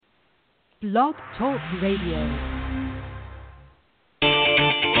Blog Talk Radio.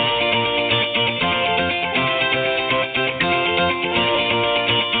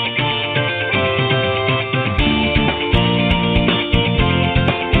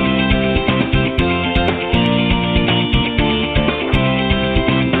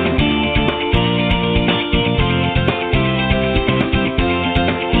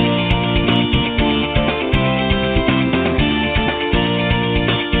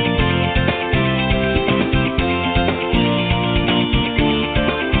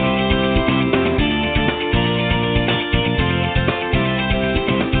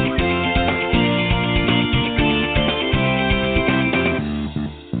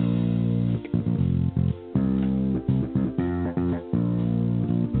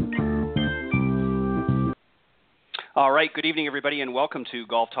 All right, good evening, everybody, and welcome to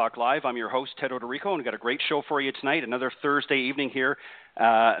Golf Talk Live. I'm your host, Ted Odorico, and we've got a great show for you tonight, another Thursday evening here.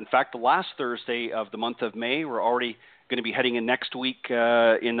 In fact, the last Thursday of the month of May. We're already going to be heading in next week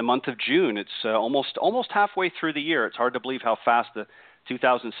in the month of June. It's almost halfway through the year. It's hard to believe how fast the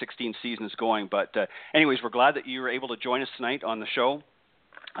 2016 season is going. But anyways, we're glad that you were able to join us tonight on the show.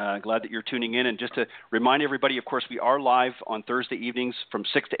 Glad that you're tuning in. And just to remind everybody, of course, we are live on Thursday evenings from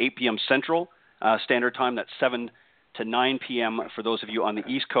 6 to 8 p.m. Central Standard Time. That's 7 to 9 p.m. for those of you on the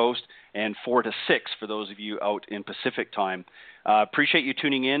East Coast, and 4 to 6 for those of you out in Pacific Time. Appreciate you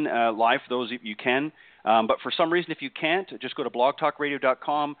tuning in live for those of you can. But for some reason, if you can't, just go to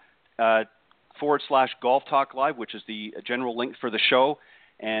blogtalkradio.com /Golf Talk Live, which is the general link for the show.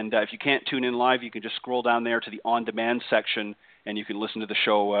 And if you can't tune in live, you can just scroll down there to the on-demand section, and you can listen to the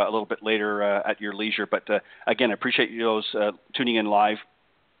show a little bit later at your leisure. But again, I appreciate you those tuning in live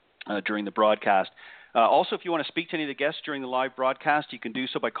during the broadcast. Also, if you want to speak to any of the guests during the live broadcast, you can do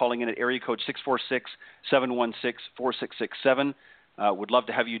so by calling in at area code 646-716-4667. Would love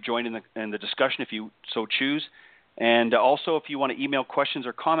to have you join in the discussion if you so choose. And also, if you want to email questions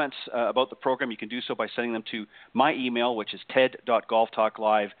or comments about the program, you can do so by sending them to my email, which is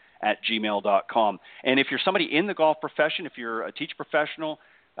ted.golftalklive@gmail.com. And if you're somebody in the golf profession, if you're a teacher professional,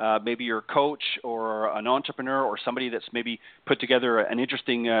 maybe you're a coach or an entrepreneur or somebody that's maybe put together an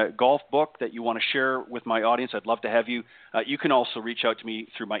interesting golf book that you want to share with my audience, I'd love to have you. You can also reach out to me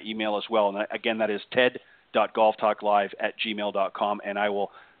through my email as well. And again, that is ted.golftalklive@gmail.com, and I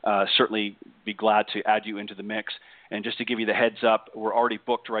will certainly be glad to add you into the mix. And just to give you the heads up, we're already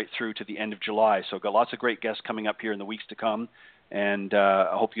booked right through to the end of July. So got lots of great guests coming up here in the weeks to come. And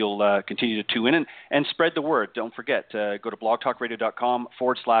I hope you'll continue to tune in and spread the word. Don't forget, go to blogtalkradio.com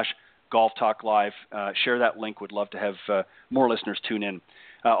 /Golf Talk Live. Share that link. Would love to have more listeners tune in.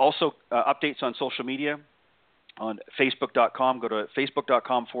 Also, updates on social media on Facebook.com. Go to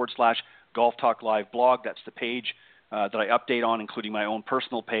facebook.com /Golf Talk Live blog. That's the page that I update on, including my own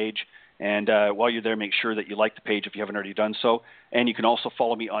personal page. And while you're there, make sure that you like the page if you haven't already done so. And you can also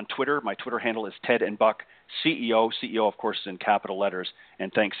follow me on Twitter. My Twitter handle is Ted and Buck CEO. CEO, of course, is in capital letters.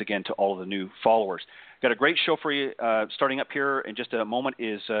 And thanks again to all of the new followers. Got a great show for you. Starting up here in just a moment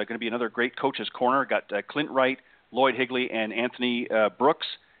is going to be another great Coach's Corner. Got Clint Wright, Lloyd Higley, and Anthony Brooks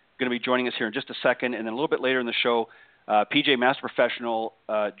going to be joining us here in just a second. And then a little bit later in the show, PGA Master Professional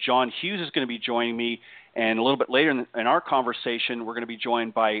John Hughes is going to be joining me. And a little bit later in our conversation, we're going to be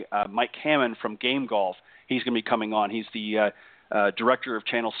joined by Mike Hammond from Game Golf. He's going to be coming on. He's the Director of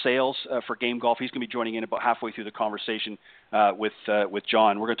Channel Sales for Game Golf. He's going to be joining in about halfway through the conversation with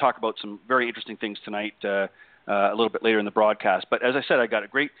John. We're going to talk about some very interesting things tonight a little bit later in the broadcast. But as I said, I got a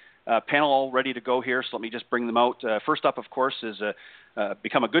great panel all ready to go here, so let me just bring them out. First up, of course, is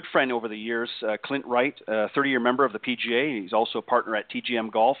become a good friend over the years, Clint Wright, 30-year member of the PGA. He's also a partner at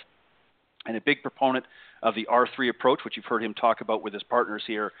TGM Golf and a big proponent of the R3 approach, which you've heard him talk about with his partners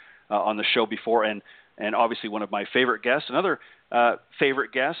here on the show before, and obviously one of my favorite guests. Another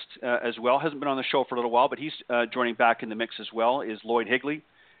favorite guest as well, hasn't been on the show for a little while, but he's joining back in the mix as well, is Lloyd Higley.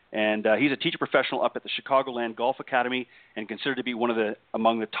 And he's a teacher professional up at the Chicagoland Golf Academy and considered to be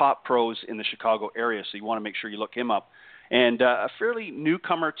among the top pros in the Chicago area, so you want to make sure you look him up. And a fairly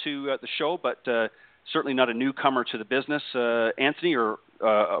newcomer to the show, but certainly not a newcomer to the business, Anthony, or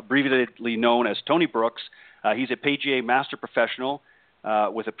abbreviatedly known as Tony Brooks. He's a PGA Master Professional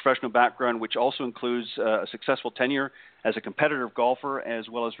with a professional background, which also includes a successful tenure as a competitive golfer, as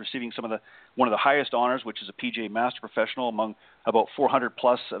well as receiving one of the highest honors, which is a PGA Master Professional among about 400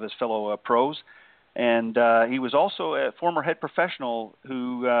 plus of his fellow pros. And he was also a former head professional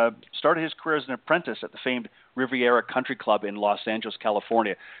who started his career as an apprentice at the famed Riviera Country Club in Los Angeles,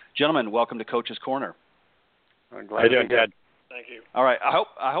 California. Gentlemen, welcome to Coach's Corner. Glad to be here. Thank you. All right. I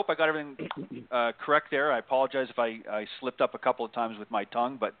hope I got everything correct there. I apologize if I slipped up a couple of times with my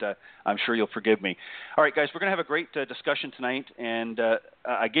tongue, but I'm sure you'll forgive me. All right, guys, we're going to have a great discussion tonight, and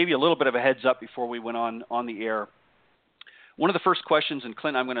I gave you a little bit of a heads up before we went on the air. One of the first questions, and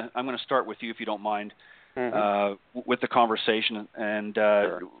Clint, I'm going to start with you if you don't mind, with the conversation, and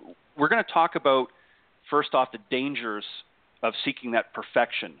Sure. we're going to talk about first off the dangers of seeking that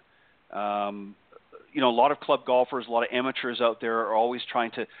perfection. A lot of club golfers, a lot of amateurs out there are always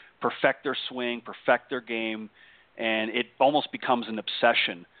trying to perfect their swing, perfect their game, and it almost becomes an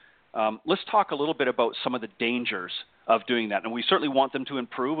obsession. Let's talk a little bit about some of the dangers of doing that. And we certainly want them to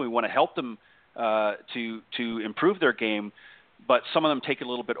improve. We want to help them to improve their game, but some of them take it a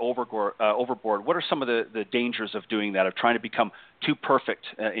little bit overboard. What are some of the dangers of doing that, of trying to become too perfect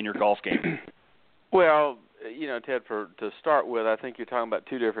in your golf game? Well, Ted, to start with, I think you're talking about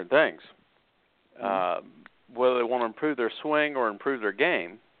two different things. Whether they want to improve their swing or improve their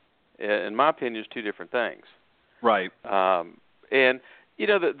game, in my opinion, is two different things. Right. And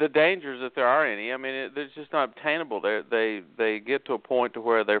the dangers, if there are any, I mean, they're just not obtainable. They get to a point to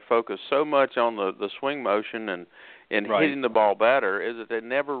where they're focused so much on the swing motion and right. hitting the ball better, is that they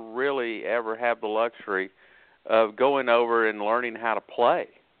never really ever have the luxury of going over and learning how to play.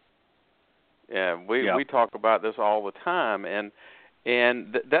 Yeah, we talk about this all the time, and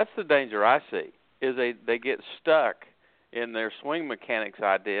that's the danger I see. Is they get stuck in their swing mechanics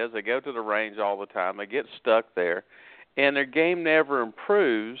ideas. They go to the range all the time. They get stuck there, and their game never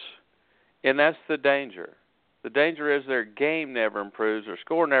improves, and that's the danger. The danger is their game never improves, their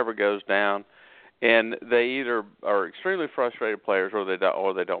score never goes down, and they either are extremely frustrated players or they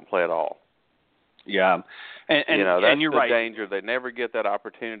don't play at all. Yeah, and that's you're the right. danger. They never get that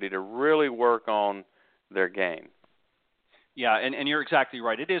opportunity to really work on their game. Yeah, and you're exactly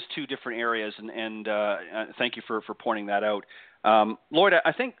right. It is two different areas, and thank you for pointing that out. Lloyd,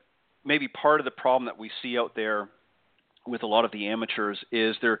 I think maybe part of the problem that we see out there with a lot of the amateurs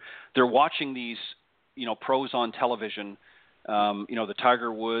is they're watching these, pros on television, the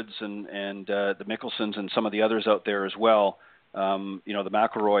Tiger Woods and the Mickelsons and some of the others out there as well, the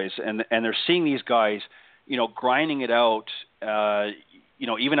McIlroys, and they're seeing these guys, grinding it out,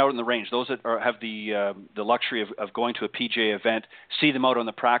 even out in the range. Those that have the luxury of going to a PGA event, see them out on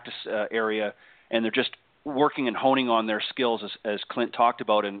the practice area, and they're just working and honing on their skills, as Clint talked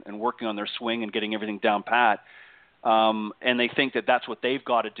about, and working on their swing and getting everything down pat. And they think that that's what they've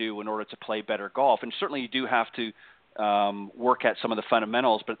got to do in order to play better golf. And certainly you do have to work at some of the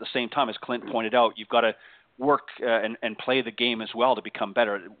fundamentals, but at the same time, as Clint pointed out, you've got to work and play the game as well to become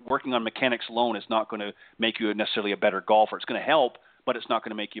better. Working on mechanics alone is not going to make you necessarily a better golfer. It's going to help, but it's not going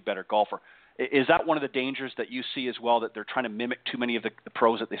to make you a better golfer. Is that one of the dangers that you see as well, that they're trying to mimic too many of the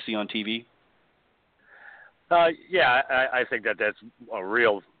pros that they see on TV? Yeah, I think that's a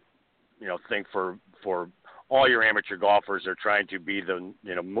real, thing for all your amateur golfers. Are trying to be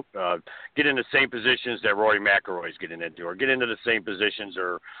get in the same positions that Rory McIlroy's getting into, or get into the same positions,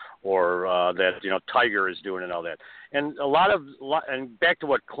 or that Tiger is doing, and all that. And and back to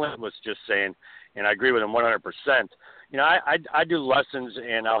what Clint was just saying, and I agree with him 100%. I do lessons,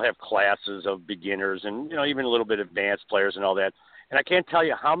 and I'll have classes of beginners and even a little bit advanced players and all that. And I can't tell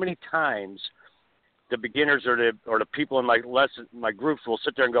you how many times the beginners or the people in my groups will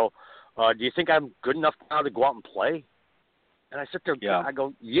sit there and go, "Do you think I'm good enough now to go out and play?" And I sit there, I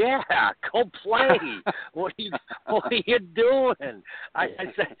go, "Yeah, go play. What are you doing?" I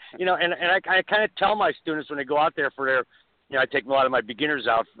say, and I kind of tell my students when they go out there for their, I take a lot of my beginners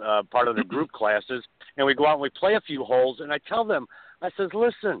out, part of the group classes, and we go out and we play a few holes, and I tell them, I says,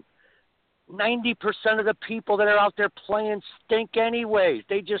 listen, 90% of the people that are out there playing stink anyways.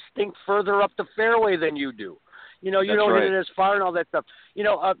 They just stink further up the fairway than you do. You don't hit it as far and all that stuff.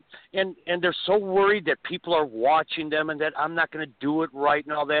 And they're so worried that people are watching them and that I'm not going to do it right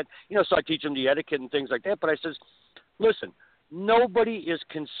and all that. So I teach them the etiquette and things like that. But I says, listen, nobody is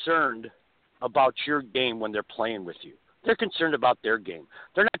concerned about your game when they're playing with you. They're concerned about their game.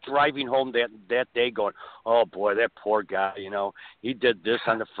 They're not driving home that day going, "Oh boy, that poor guy, he did this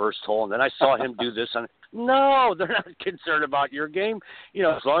on the first hole, and then I saw him do this on." No, they're not concerned about your game.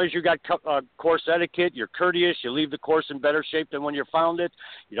 As long as you got course etiquette, you're courteous, you leave the course in better shape than when you found it,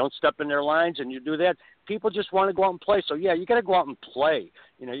 you don't step in their lines, and you do that. People just want to go out and play. So yeah, you got to go out and play.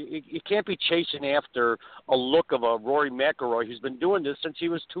 You can't be chasing after a look of a Rory McIlroy who's been doing this since he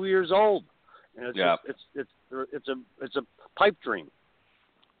was 2 years old. And it's a pipe dream.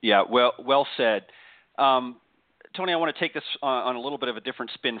 Yeah, well said. Tony, I want to take this on a little bit of a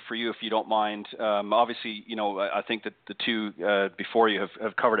different spin for you, if you don't mind. Obviously, I think that the two before you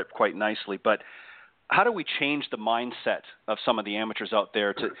have covered it quite nicely. But how do we change the mindset of some of the amateurs out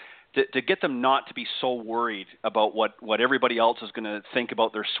there to get them not to be so worried about what everybody else is going to think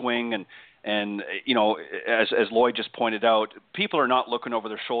about their swing, and as Lloyd just pointed out, people are not looking over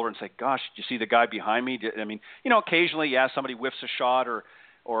their shoulder and say, gosh, did you see the guy behind me? I mean, occasionally, somebody whiffs a shot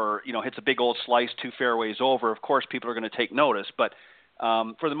or hits a big old slice 2 fairways over. Of course, people are going to take notice, but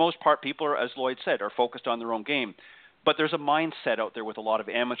for the most part, people are, as Lloyd said, are focused on their own game. But there's a mindset out there with a lot of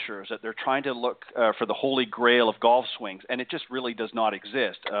amateurs that they're trying to look for the holy grail of golf swings, and it just really does not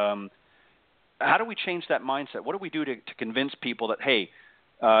exist. How do we change that mindset? What do we do to convince people that, hey,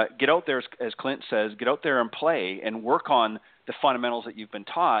 get out there, as Clint says, get out there and play and work on the fundamentals that you've been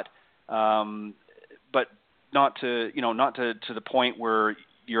taught, but not to the point where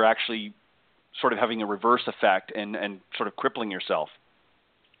you're actually sort of having a reverse effect and sort of crippling yourself?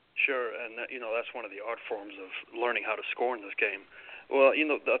 Sure, and that's one of the art forms of learning how to score in this game. Well,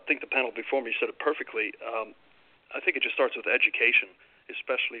 I think the panel before me said it perfectly. I think it just starts with education,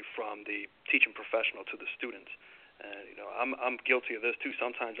 especially from the teaching professional to the students. And I'm guilty of this too.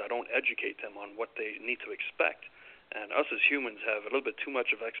 Sometimes I don't educate them on what they need to expect, and us as humans have a little bit too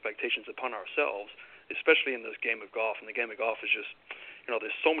much of expectations upon ourselves, especially in this game of golf. And the game of golf is just,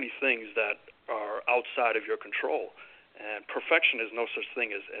 there's so many things that are outside of your control. And perfection is no such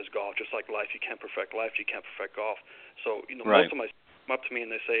thing as golf. Just like life, you can't perfect life, you can't perfect golf. So, right. Most of my students come up to me and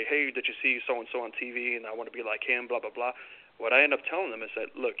they say, hey, did you see so-and-so on TV, and I want to be like him, blah, blah, blah. What I end up telling them is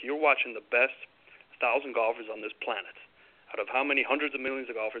that, look, you're watching the best 1,000 golfers on this planet. Out of how many hundreds of millions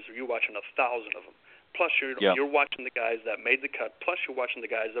of golfers are you watching? 1,000 of them. Plus, you're watching the guys that made the cut. Plus, you're watching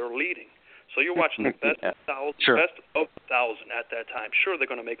the guys that are leading. So you're watching the best 1,000, sure. best of 1,000 at that time. Sure, they're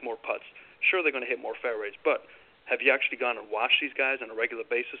going to make more putts. Sure, they're going to hit more fairways. But have you actually gone and watched these guys on a regular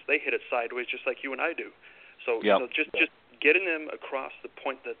basis? They hit it sideways just like you and I do. So just getting them across the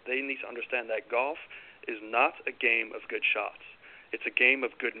point that they need to understand that golf is not a game of good shots. It's a game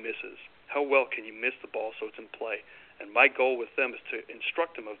of good misses. How well can you miss the ball so it's in play? And my goal with them is to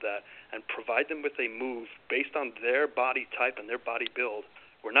instruct them of that and provide them with a move based on their body type and their body build.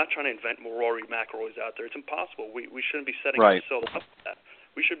 We're not trying to invent more Rory McIlroys out there. It's impossible. We shouldn't be setting ourselves up for that.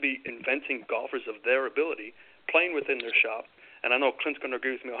 We should be inventing golfers of their ability, playing within their shop. And I know Clint's going to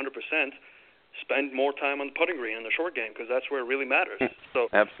agree with me 100%. Spend more time on the putting green in the short game because that's where it really matters.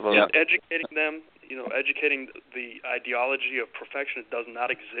 So absolutely, educating them, educating the ideology of perfection does not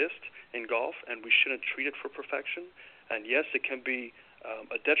exist in golf, and we shouldn't treat it for perfection. And yes, it can be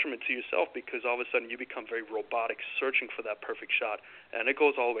a detriment to yourself because all of a sudden you become very robotic, searching for that perfect shot. And it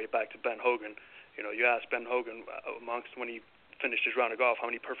goes all the way back to Ben Hogan. You ask Ben Hogan amongst when he finished his round of golf,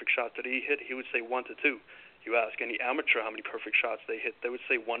 how many perfect shots did he hit? He would say 1 to 2. You ask any amateur how many perfect shots they hit, they would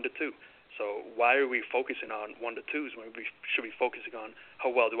say 1 to 2. So why are we focusing on 1 to 2s when we should be focusing on how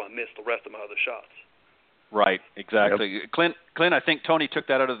well do I miss the rest of my other shots? Right, exactly. Yep. Clint, I think Tony took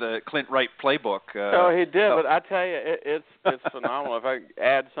that out of the Clint Wright playbook. He did, but I tell you, it's phenomenal. If I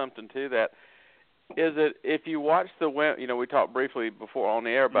add something to that, is that if you watch the women, we talked briefly before on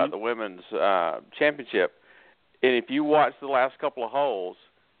the air about the women's championship, and if you watch the last couple of holes,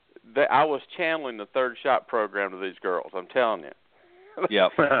 I was channeling the third shot program to these girls. I'm telling you.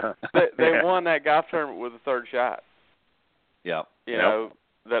 Yep. they won that golf tournament with the third shot. Yep.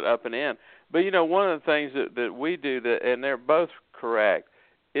 That up and in. But one of the things that we do and they're both correct,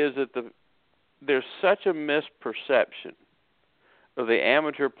 is that there's such a misperception of the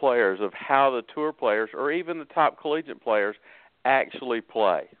amateur players of how the tour players or even the top collegiate players actually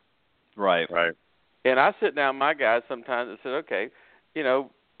play. Right. And I sit down with my guys sometimes and say, okay,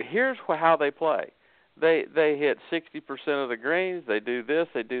 here's how they play. They hit 60% of the greens. They do this.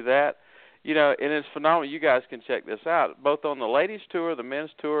 They do that. And it's phenomenal. You guys can check this out. Both on the ladies tour, the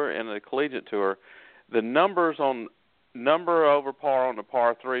men's tour, and the collegiate tour, the numbers on number over par on the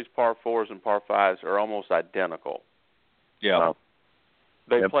par 3s, par 4s, and par 5s are almost identical. Yeah.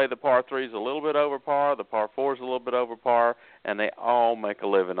 They play the par 3s a little bit over par, the par 4s a little bit over par, and they all make a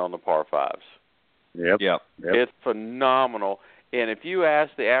living on the par 5s. Yep. It's phenomenal. And if you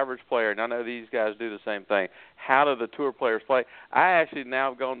ask the average player, and I know these guys do the same thing, how do the tour players play? I actually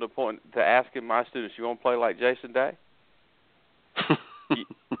now have gone to the point to asking my students, you want to play like Jason Day?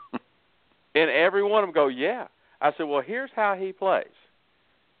 And every one of them go, yeah. I said, well, here's how he plays.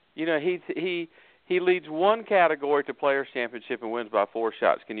 He leads one category to Players' Championship and wins by 4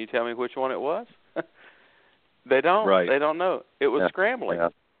 shots. Can you tell me which one it was? They don't. Right. They don't know. It was scrambling.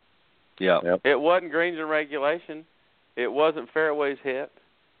 Yeah. It wasn't greens in regulation. It wasn't fairways hit.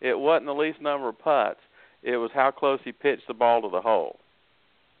 It wasn't the least number of putts. It was how close he pitched the ball to the hole.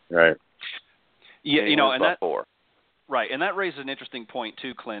 Right. Yeah, and that 4. Right, and that raises an interesting point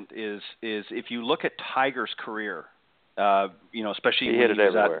too, Clint. Is if you look at Tiger's career, especially he hit it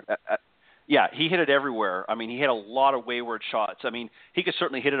everywhere. Yeah, he hit it everywhere. I mean, he had a lot of wayward shots. I mean, he could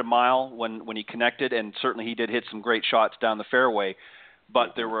certainly hit it a mile when he connected, and certainly he did hit some great shots down the fairway.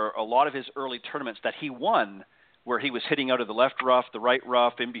 But there were a lot of his early tournaments that he won where he was hitting out of the left rough, the right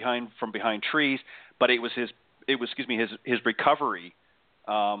rough, from behind trees. But it was his recovery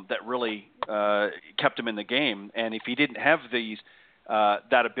that really kept him in the game. And if he didn't have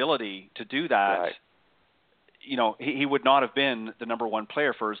that ability to do that. Right. He would not have been the number one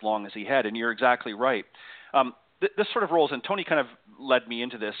player for as long as he had, and you're exactly right. This sort of rolls, and Tony kind of led me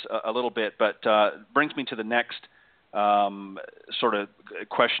into this a little bit, but brings me to the next sort of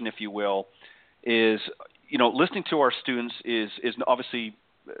question, if you will, is, listening to our students is obviously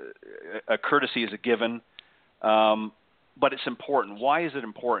a courtesy, is a given, but it's important. Why is it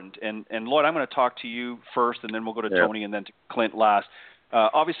important? And Lloyd, I'm going to talk to you first, and then we'll go to Tony, and then to Clint last.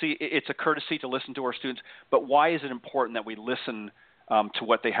 Obviously, it's a courtesy to listen to our students, but why is it important that we listen to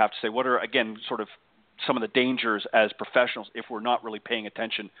what they have to say? What are, again, sort of some of the dangers as professionals if we're not really paying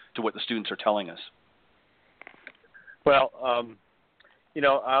attention to what the students are telling us? Well,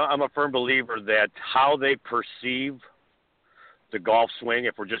 I'm a firm believer that how they perceive the golf swing,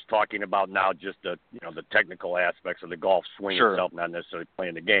 if we're just talking about now just the technical aspects of the golf swing itself, not necessarily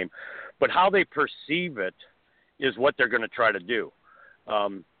playing the game, but how they perceive it is what they're going to try to do.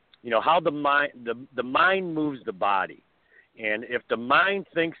 How the mind moves the body. And if the mind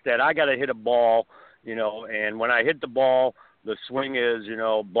thinks that I got to hit a ball, and when I hit the ball, the swing is,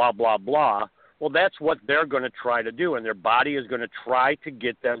 blah, blah, blah, well, that's what they're going to try to do. And their body is going to try to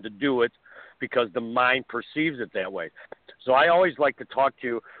get them to do it because the mind perceives it that way. So I always like to talk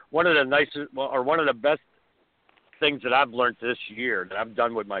to one of the best things that I've learned this year, that I've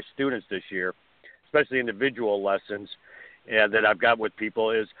done with my students this year, especially individual lessons, and that I've got with people,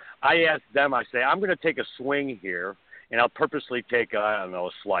 is I ask them, I say, I'm going to take a swing here, and I'll purposely take, a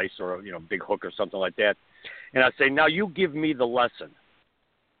slice or a big hook or something like that. And I say, now you give me the lesson.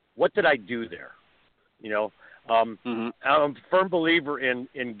 What did I do there? I'm a firm believer in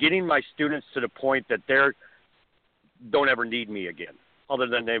getting my students to the point that they don't ever need me again. Other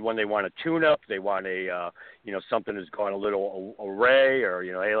than when they want a tune-up, they want something that's gone a little array, or,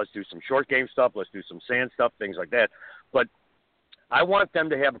 hey, let's do some short game stuff, let's do some sand stuff, things like that. But I want them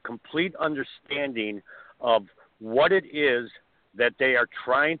to have a complete understanding of what it is that they are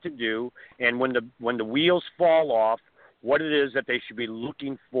trying to do, and when the wheels fall off, what it is that they should be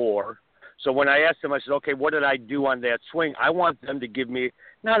looking for. So when I ask them, I said, okay, what did I do on that swing? I want them to give me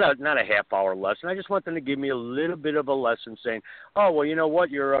not a half-hour lesson. I just want them to give me a little bit of a lesson saying, oh, well, you know what,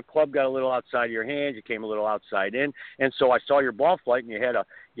 your club got a little outside of your hand, you came a little outside in, and so I saw your ball flight, and you had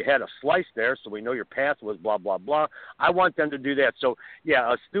a slice there, so we know your path was blah, blah, blah. I want them to do that. So,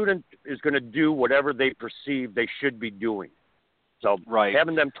 a student is going to do whatever they perceive they should be doing. So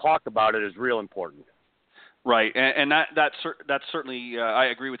having them talk about it is real important. Right, and that's certainly, I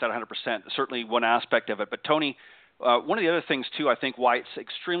agree with that 100%, certainly one aspect of it. But Tony, one of the other things too, I think why it's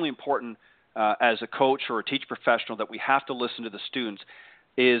extremely important as a coach or a teacher professional that we have to listen to the students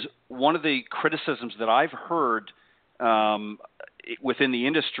is one of the criticisms that I've heard within the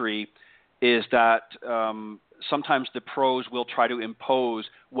industry is that sometimes the pros will try to impose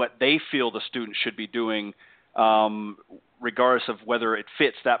what they feel the student should be doing, regardless of whether it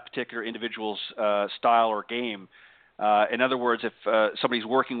fits that particular individual's style or game. In other words, if somebody's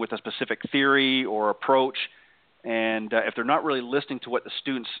working with a specific theory or approach, and if they're not really listening to what the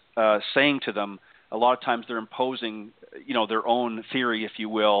student's saying to them, a lot of times they're imposing, their own theory, if you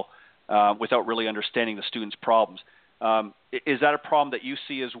will, without really understanding the student's problems. Is that a problem that you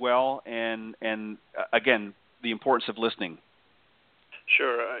see as well? And again, the importance of listening.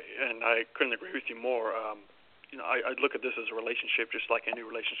 Sure, and I couldn't agree with you more. I look at this as a relationship just like any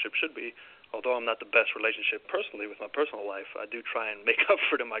relationship should be. Although I'm not the best relationship personally with my personal life, I do try and make up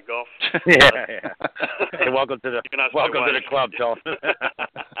for it in my golf. Yeah. Hey, welcome to the club, Tom.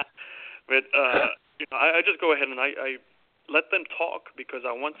 But I just go ahead and I let them talk because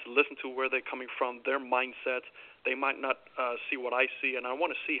I want to listen to where they're coming from, their mindsets. They might not see what I see, and I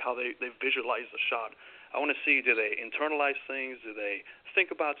want to see how they visualize the shot. I want to see, do they internalize things? Do they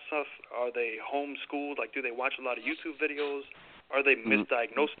think about stuff? Are they homeschooled? Like, do they watch a lot of YouTube videos? Are they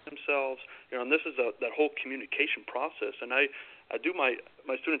misdiagnosing themselves? And this is that whole communication process. And I do my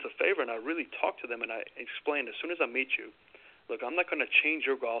students a favor, and I really talk to them, and I explain as soon as I meet you, look, I'm not going to change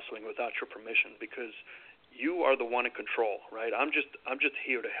your golf swing without your permission because you are the one in control, right? I'm just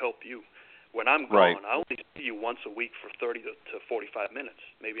here to help you. When I'm gone, I only see you once a week for 30 to 45 minutes,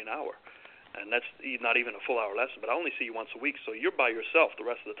 maybe an hour. and that's not even a full hour lesson, but I only see you once a week, so you're by yourself the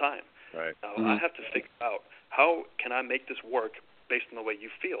rest of the time. Right. Now, I have to figure out how can I make this work based on the way you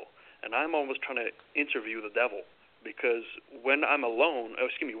feel. And I'm almost trying to interview the devil, because when I'm alone,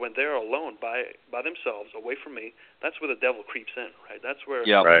 when they're alone by themselves, away from me, that's where the devil creeps in, right? That's where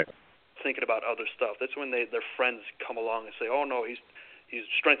thinking about other stuff. That's when their friends come along and say, "Oh no, he's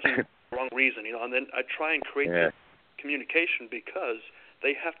strengthening for the wrong reason," And then I try and create communication, because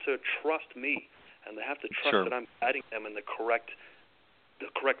they have to trust me, and they have to trust that I'm guiding them in the correct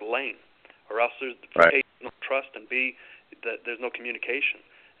lane, or else there's A, no trust, and B, that there's no communication.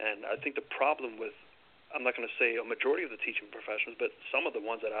 And I think the problem with, I'm not going to say a majority of the teaching professionals, but some of the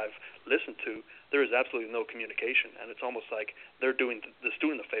ones that I've listened to, there is absolutely no communication, and it's almost like they're doing the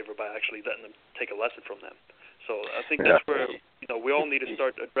student a favor by actually letting them take a lesson from them. So I think that's where we all need to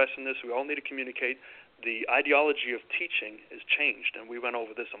start addressing this. We all need to communicate. The ideology of teaching is changed, and we went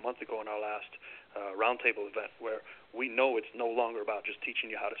over this a month ago in our last roundtable event, where we know it's no longer about just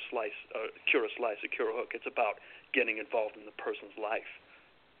teaching you how to cure a slice, or cure a hook. It's about getting involved in the person's life.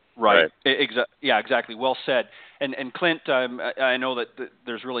 Right. Yeah, exactly. Well said. And Clint, I know that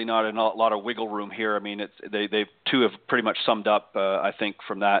there's really not a lot of wiggle room here. I mean, they two have pretty much summed up, I think,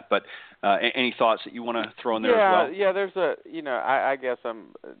 from that. But any thoughts that you want to throw in there as well? Yeah. There's I guess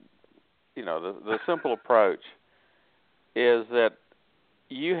the simple approach is that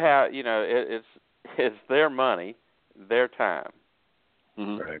you have, it's their money, their time.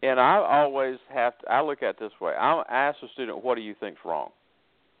 Mm-hmm. Right. And I always I look at it this way. I'll ask the student, what do you think's wrong?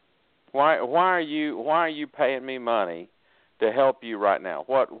 Why are you paying me money to help you right now?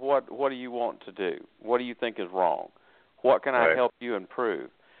 What do you want to do? What do you think is wrong? What can I help you improve?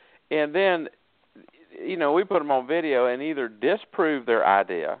 And then, we put them on video and either disprove their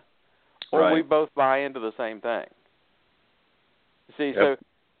idea, or we both buy into the same thing. See, so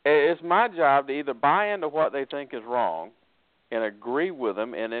it's my job to either buy into what they think is wrong and agree with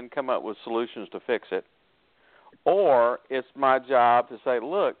them and then come up with solutions to fix it, or it's my job to say,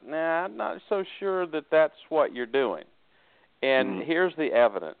 look, I'm not so sure that that's what you're doing, and here's the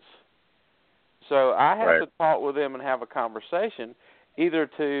evidence. So I have to talk with them and have a conversation, either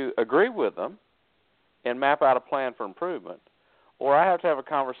to agree with them and map out a plan for improvement, or I have to have a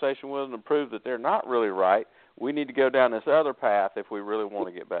conversation with them to prove that they're not really right. We need to go down this other path if we really want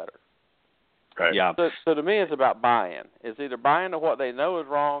to get better. Right. Yeah. So to me, it's about buy-in. It's either buy into what they know is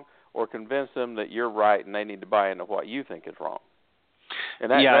wrong, or convince them that you're right and they need to buy into what you think is wrong.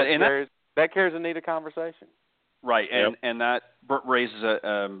 And that carries a needed conversation. Right, and that raises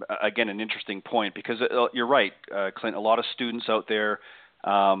again an interesting point, because you're right, Clint. A lot of students out there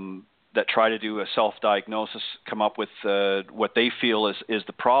that try to do a self-diagnosis come up with what they feel is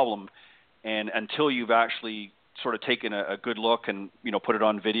the problem, and until you've actually sort of taken a good look and put it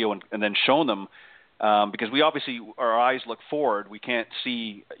on video and then shown them. Because we obviously, our eyes look forward, we can't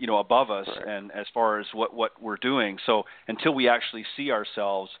see above us, and as far as what we're doing. So until we actually see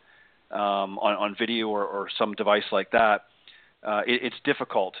ourselves on video or some device like that, it's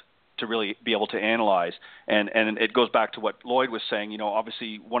difficult to really be able to analyze. And it goes back to what Lloyd was saying.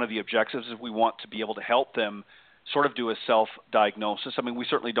 Obviously one of the objectives is we want to be able to help them sort of do a self-diagnosis. I mean, we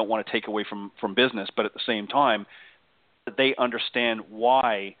certainly don't want to take away from business, but at the same time, that they understand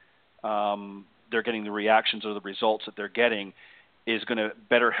why they're getting the reactions or the results that they're getting is going to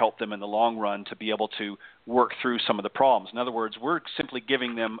better help them in the long run to be able to work through some of the problems. In other words, we're simply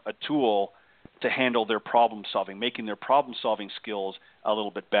giving them a tool to handle their problem solving, making their problem solving skills a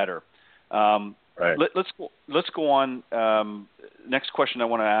little bit better. Let's go on. Next question I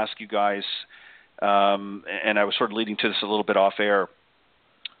want to ask you guys, and I was sort of leading to this a little bit off air.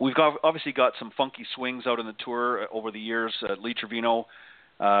 We've obviously got some funky swings out on the tour over the years. Lee Trevino,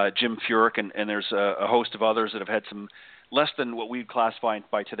 Jim Furyk, and there's a host of others that have had some less than what we'd classify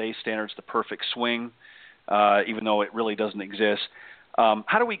by today's standards the perfect swing, even though it really doesn't exist.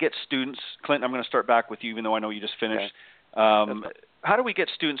 How do we get students, Clint, I'm going to start back with you, even though I know you just finished. How do we get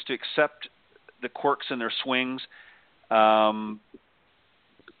students to accept the quirks in their swings? How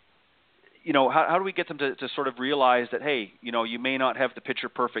do we get them to sort of realize that, hey, you may not have the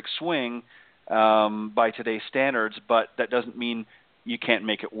picture-perfect swing by today's standards, but that doesn't mean you can't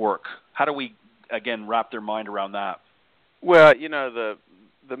make it work. How do we, again, wrap their mind around that? Well,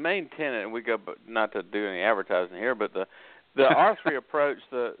 the main tenet, and we go not to do any advertising here, but the R3 approach,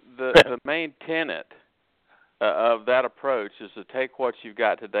 the main tenet of that approach is to take what you've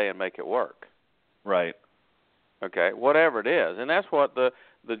got today and make it work. Right. Okay, whatever it is. And that's what the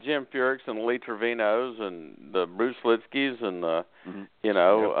Jim Furyks and the Lee Trevinos and the Bruce Litskys and the,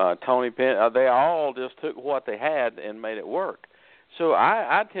 Tony Penn, they all just took what they had and made it work. So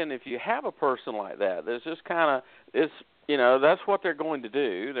I tend, if you have a person like that, there's just kind of, it's, you know, that's what they're going to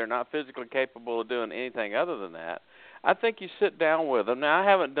do. They're not physically capable of doing anything other than that. I think you sit down with them. Now, I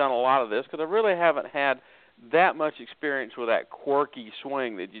haven't done a lot of this because I really haven't had that much experience with that quirky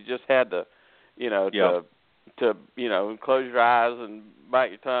swing that you just had to, you know, to you know, close your eyes and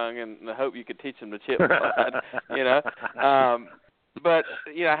bite your tongue and hope you could teach them to chip putt, you know. But,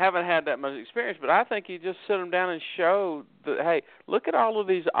 you know, I haven't had that much experience, but I think you just sit them down and show that, hey, look at all of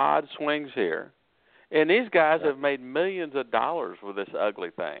these odd swings here. And these guys have made millions of dollars with this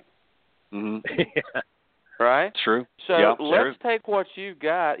ugly thing. Mm-hmm. Right? True. So let's take what you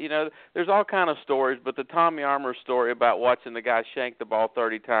got. You know, there's all kind of stories, but the Tommy Armour story about watching the guy shank the ball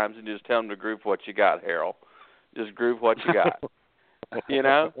 30 times and just tell him to group what you got, Harold. Just group what you got. You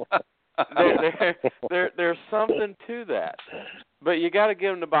know? There's something to that. But you got to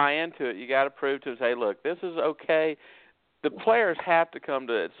get them to buy into it. You got to prove to them, hey, look, this is okay. The players have to come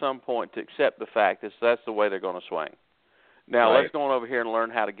to, at some point, to accept the fact that that's the way they're going to swing. Now, let's go on over here and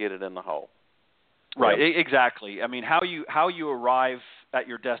learn how to get it in the hole. Right, exactly. I mean, how you arrive at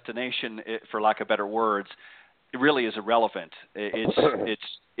your destination, for lack of better words, it really is irrelevant.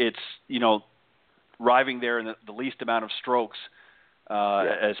 It's you know, arriving there in the least amount of strokes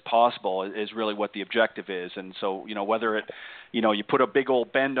as possible is really what the objective is. And so, you know, whether it, you know, you put a big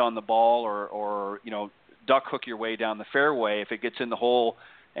old bend on the ball or you know, duck hook your way down the fairway, if it gets in the hole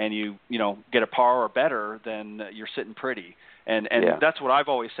and you know, get a par or better, then you're sitting pretty. And that's what I've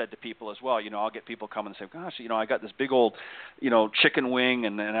always said to people as well. You know, I'll get people come and say, gosh, you know, I got this big old, you know, chicken wing.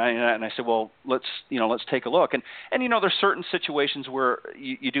 And I said, well, let's take a look. And you know, there's certain situations where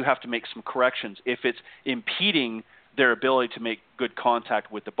you do have to make some corrections. If it's impeding their ability to make good contact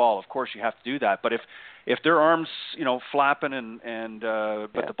with the ball, of course you have to do that. But if their arms, you know, flapping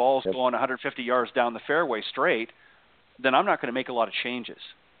but the ball's going 150 yards down the fairway straight, then I'm not going to make a lot of changes.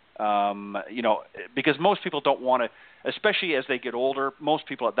 You know, because most people don't want to, especially as they get older, most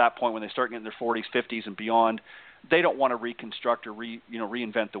people at that point when they start getting their 40s, 50s and beyond, they don't want to reconstruct or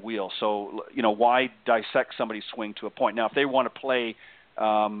reinvent the wheel. So, you know, why dissect somebody's swing to a point? Now, if they want to play,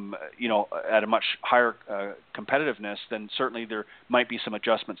 you know, at a much higher competitiveness, then certainly there might be some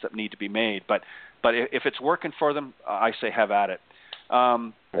adjustments that need to be made. But if it's working for them, I say have at it.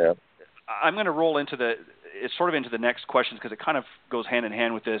 I'm going to roll into the next questions because it kind of goes hand in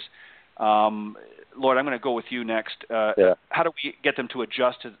hand with this. Lloyd, I'm going to go with you next. How do we get them to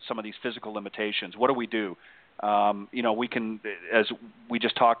adjust to some of these physical limitations? What do we do? You know, we can, as we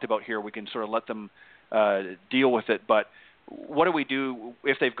just talked about here, we can sort of let them deal with it. But what do we do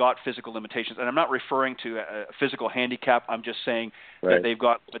if they've got physical limitations? And I'm not referring to a physical handicap. I'm just saying that they've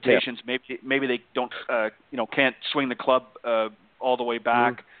got limitations. Maybe they don't, you know, can't swing the club all the way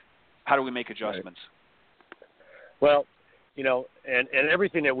back. Mm-hmm. How do we make adjustments? Well, you know, and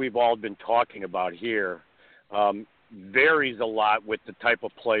everything that we've all been talking about here varies a lot with the type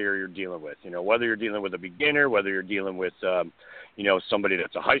of player you're dealing with. You know, whether you're dealing with a beginner, whether you're dealing with, you know, somebody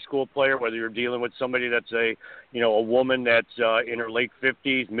that's a high school player, whether you're dealing with somebody that's a woman that's in her late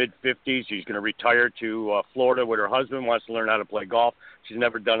 50s, mid 50s. She's going to retire to Florida with her husband, wants to learn how to play golf. She's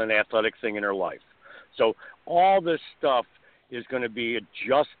never done an athletic thing in her life. So all this stuff is going to be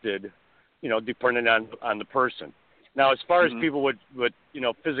adjusted, you know, depending on the person. Now, as far as people with you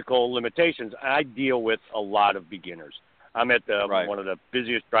know, physical limitations, I deal with a lot of beginners. I'm at one of the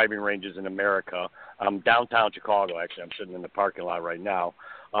busiest driving ranges in America. I'm downtown Chicago, actually. I'm sitting in the parking lot right now.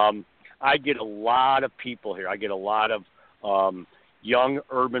 I get a lot of people here. I get a lot of young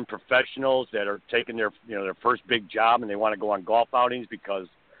urban professionals that are taking their first big job, and they want to go on golf outings because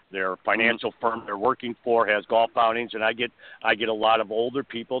their financial firm they're working for has golf outings, and I get a lot of older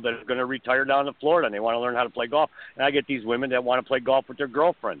people that are going to retire down to Florida and they want to learn how to play golf. And I get these women that want to play golf with their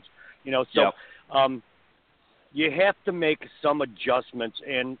girlfriends. You know, so you have to make some adjustments,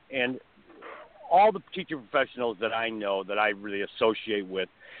 and all the teaching professionals that I know that I really associate with,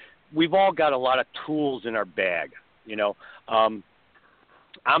 we've all got a lot of tools in our bag. You know,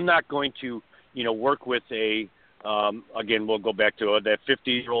 I'm not going to, you know, work with a again, we'll go back to that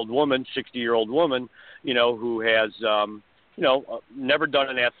 50-year-old woman, 60-year-old woman, you know, who has, you know, never done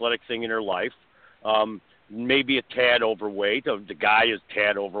an athletic thing in her life, maybe a tad overweight, or the guy is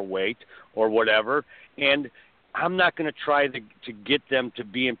tad overweight or whatever, and I'm not going to try to get them to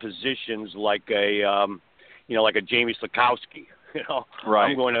be in positions like a, you know, like a Jamie Slikowski. You know,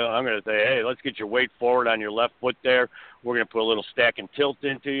 I'm going to say, hey, let's get your weight forward on your left foot there. We're going to put a little stack and tilt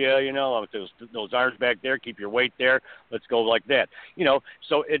into you. You know, those arms back there, keep your weight there. Let's go like that. You know,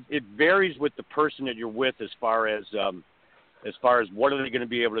 so it varies with the person that you're with as far as what are they going to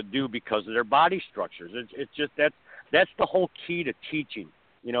be able to do because of their body structures. It's just That's the whole key to teaching.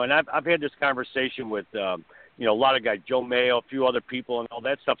 You know, and I've had this conversation with, you know, a lot of guys, Joe Mayo, a few other people and all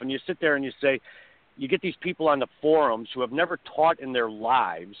that stuff. And you sit there and you say, you get these people on the forums who have never taught in their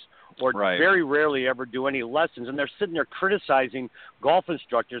lives or very rarely ever do any lessons, and they're sitting there criticizing golf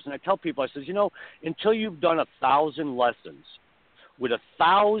instructors. And I tell people, I says, you know, until you've done 1,000 lessons with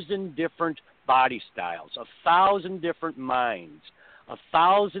 1,000 different body styles, 1,000 different minds,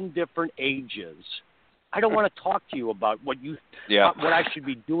 1,000 different ages, I don't want to talk to you about what I should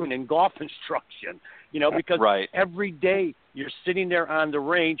be doing in golf instruction, you know, because every day you're sitting there on the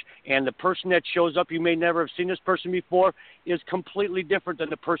range and the person that shows up, you may never have seen this person before, is completely different than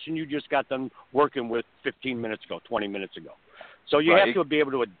the person you just got done working with 15 minutes ago, 20 minutes ago. So you have to be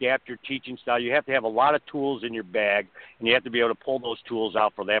able to adapt your teaching style. You have to have a lot of tools in your bag, and you have to be able to pull those tools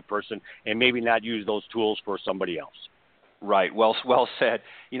out for that person and maybe not use those tools for somebody else. Right. Well said.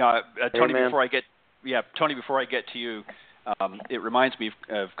 You know, Tony, before I get to you, it reminds me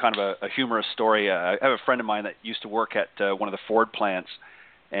of kind of a humorous story. I have a friend of mine that used to work at one of the Ford plants,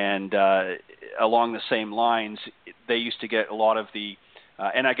 and along the same lines, they used to get a lot of the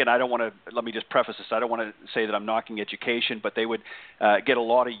and again, let me just preface this. I don't want to say that I'm knocking education, but they would get a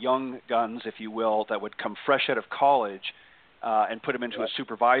lot of young guns, if you will, that would come fresh out of college and put them into a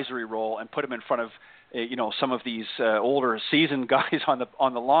supervisory role and put them in front of, you know, some of these older seasoned guys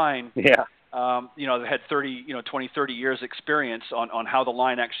on the line. Yeah. You know, that had 20, 30 years experience on how the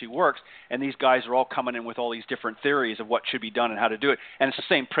line actually works. And these guys are all coming in with all these different theories of what should be done and how to do it. And it's the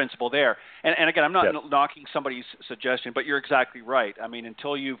same principle there. And again, I'm not knocking somebody's suggestion, but you're exactly right. I mean,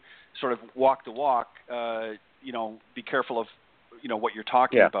 until you've sort of walked the walk, you know, be careful of, you know, what you're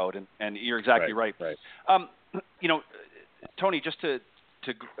talking about. And you're exactly right. You know, Tony, just to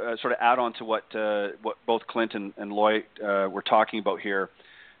sort of add on to what both Clint and Lloyd were talking about here,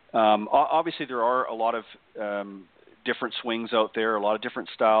 obviously there are a lot of different swings out there, a lot of different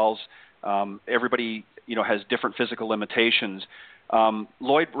styles. Everybody, you know, has different physical limitations.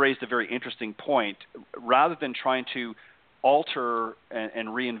 Lloyd raised a very interesting point. Rather than trying to alter and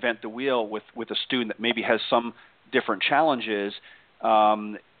reinvent the wheel with a student that maybe has some different challenges,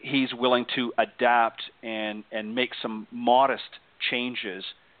 he's willing to adapt and make some modest changes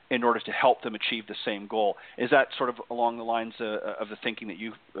in order to help them achieve the same goal. Is that sort of along the lines of the thinking that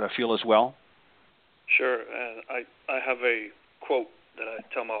you feel as well? Sure. And I have a quote that I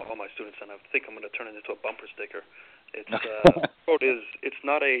tell all my students, and I think I'm going to turn it into a bumper sticker. It's quote is, "It's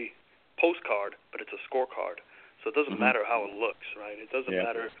not a postcard, but it's a scorecard." So it doesn't matter how it looks, right? It doesn't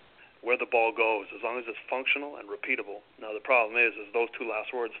matter where the ball goes, as long as it's functional and repeatable. Now the problem is those two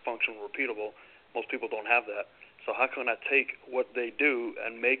last words, functional and repeatable, most people don't have that. So how can I take what they do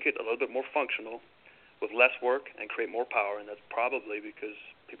and make it a little bit more functional with less work and create more power? And that's probably because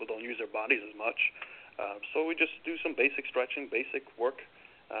people don't use their bodies as much. So we just do some basic stretching, basic work,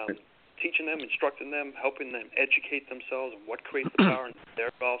 teaching them, instructing them, helping them educate themselves on what creates the power in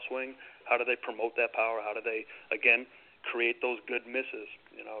their golf swing. How do they promote that power? How do they, again, create those good misses?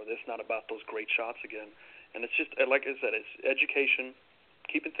 You know, it's not about those great shots again. And it's just, like I said, it's education,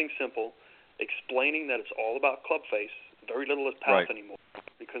 keeping things simple, explaining that it's all about club face. Very little is path anymore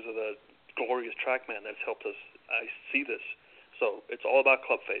because of the glorious TrackMan that's helped us. I see this. So it's all about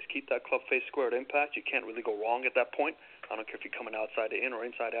club face. Keep that club face square at impact. You can't really go wrong at that point. I don't care if you're coming outside to in or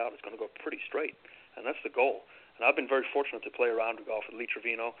inside out. It's going to go pretty straight, and that's the goal. And I've been very fortunate to play around golf with Lee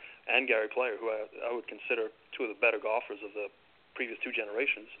Trevino and Gary Player, who I would consider two of the better golfers of the previous two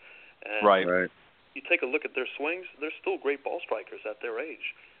generations. And you take a look at their swings, they're still great ball strikers at their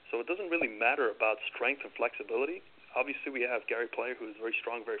age. So it doesn't really matter about strength and flexibility. Obviously, we have Gary Player, who is very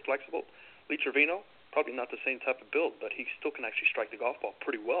strong, very flexible. Lee Trevino, probably not the same type of build, but he still can actually strike the golf ball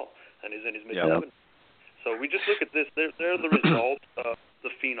pretty well and is in his mid-70s. So we just look at this. They're the result of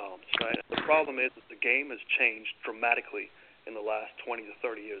the phenoms, right? And the problem is that the game has changed dramatically in the last 20 to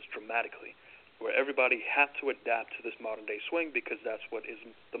 30 years, dramatically, where everybody had to adapt to this modern-day swing because that's what is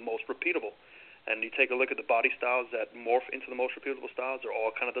the most repeatable. And you take a look at the body styles that morph into the most repeatable styles, they're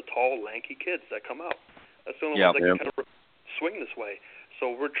all kind of the tall, lanky kids that come out. That's the only ones that can kind of swing this way. So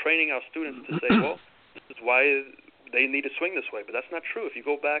we're training our students to say, well, this is why they need to swing this way. But that's not true. If you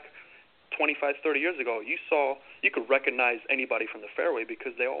go back 25, 30 years ago, you could recognize anybody from the fairway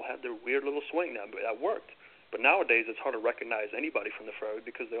because they all had their weird little swing that worked. But nowadays, it's hard to recognize anybody from the fairway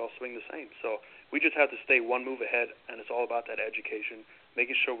because they all swing the same. So we just have to stay one move ahead, and it's all about that education,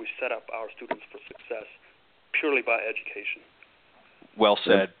 making sure we set up our students for success purely by education. Well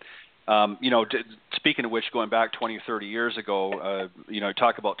said. You know, speaking of which, going back 20 or 30 years ago, you know,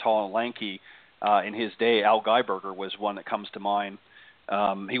 talk about tall and lanky. In his day, Al Geiberger was one that comes to mind.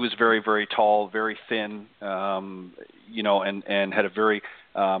 He was very, very tall, very thin, and had a very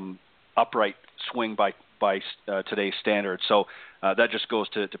upright swing by today's standards. So that just goes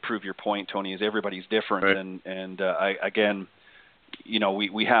to prove your point, Tony, is everybody's different. Right. Again,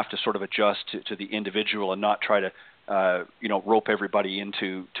 we have to sort of adjust to the individual and not try to, rope everybody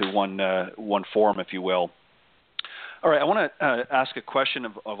into one form, if you will. All right, I want to ask a question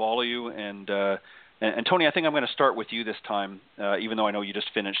of all of you, and Tony, I think I'm going to start with you this time, even though I know you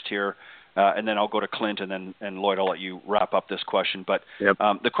just finished here, and then I'll go to Clint, and Lloyd, I'll let you wrap up this question. But yep.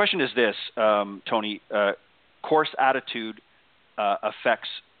 The question is this, Tony: course attitude affects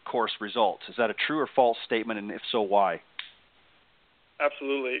course results. Is that a true or false statement, and if so, why?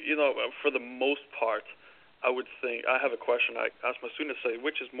 Absolutely. For the most part, I would think, I have a question I ask my students, say,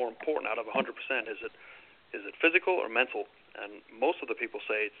 which is more important out of 100%? Is it physical or mental? And most of the people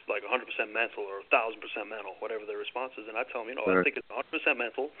say it's like 100% mental or 1,000% mental, whatever their response is. And I tell them, I think it's 100%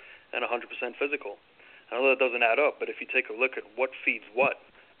 mental and 100% physical. I know that doesn't add up, but if you take a look at what feeds what,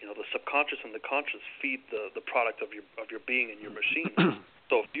 the subconscious and the conscious feed the product of your being and your machine.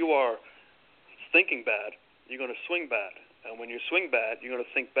 So if you are thinking bad, you're going to swing bad. And when you swing bad, you're going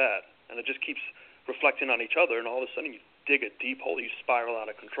to think bad. And it just keeps reflecting on each other, and all of a sudden you dig a deep hole, you spiral out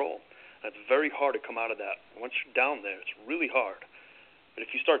of control. And it's very hard to come out of that. Once you're down there, it's really hard. But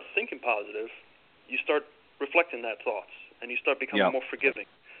if you start thinking positive, you start reflecting that thoughts, and you start becoming more forgiving.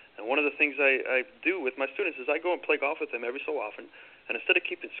 And one of the things I do with my students is I go and play golf with them every so often, and instead of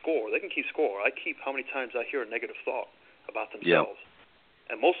keeping score, they can keep score. I keep how many times I hear a negative thought about themselves.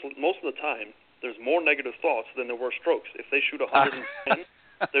 And most of the time, there's more negative thoughts than there were strokes. If they shoot 110,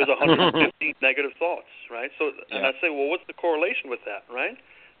 there's 150 negative thoughts, right? So, and I say, well, what's the correlation with that, right?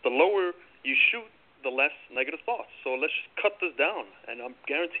 The lower you shoot, the less negative thoughts. So let's just cut this down, and I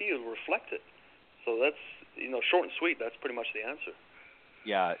guarantee you'll reflect it. So that's, short and sweet. That's pretty much the answer.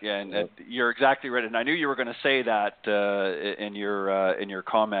 Yeah, and you're exactly right. And I knew you were going to say that in your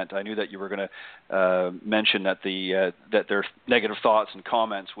comment. I knew that you were going to mention that that their negative thoughts and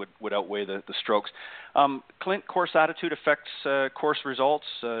comments would outweigh the strokes. Clint, course attitude affects course results.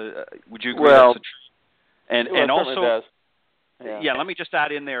 Would you agree? Well, that's and also, does. Let me just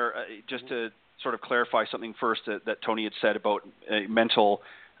add in there just to sort of clarify something first that Tony had said about mental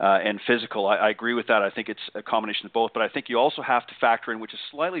and physical. I agree with that. I think it's a combination of both, but I think you also have to factor in, which is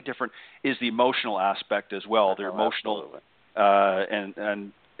slightly different, is the emotional aspect as well. Their emotional, and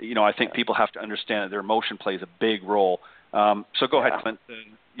I think people have to understand that their emotion plays a big role. So go ahead, Clint.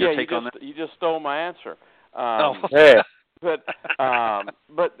 Your take on that? You just stole my answer. But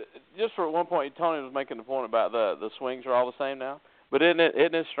just for one point, Tony was making the point about the swings are all the same now. But isn't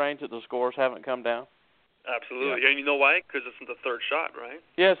it strange that the scores haven't come down? Absolutely. And you know why? Because it's the third shot, right?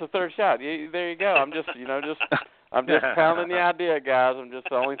 Yeah, it's the third shot. There you go. I'm just pounding the idea, guys. I'm just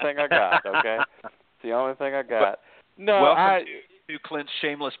the only thing I got. Okay, it's the only thing I got. No, welcome to Clint's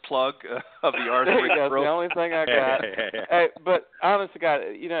shameless plug of the art of there you go. It's the only thing I got. Hey, but honest to God,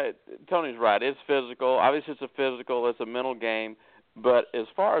 Tony's right. It's physical. Obviously, it's a physical. It's a mental game. But as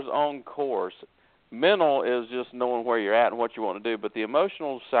far as on course, mental is just knowing where you're at and what you want to do. But the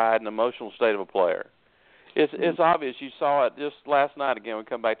emotional side and emotional state of a player, it's obvious. You saw it just last night again. We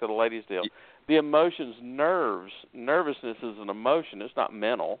come back to the ladies' deal. The emotions, nervousness is an emotion. It's not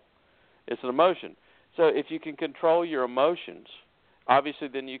mental. It's an emotion. So if you can control your emotions, obviously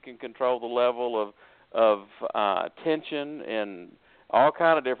then you can control the level of tension and all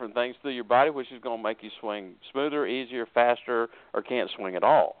kind of different things through your body, which is going to make you swing smoother, easier, faster, or can't swing at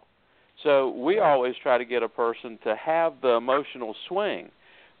all. So we always try to get a person to have the emotional swing.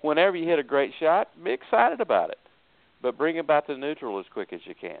 Whenever you hit a great shot, be excited about it, but bring it back to neutral as quick as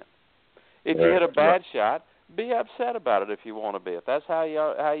you can. If you hit a bad shot, be upset about it if you want to be. If that's how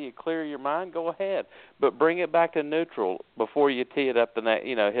you clear your mind, go ahead, but bring it back to neutral before you tee it up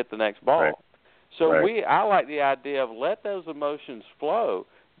hit the next ball. Right. So I like the idea of let those emotions flow,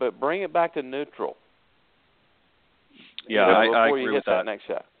 but bring it back to neutral. Yeah, I before agree you with hit that next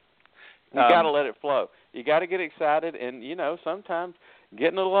shot. You got to let it flow. You got to get excited, and sometimes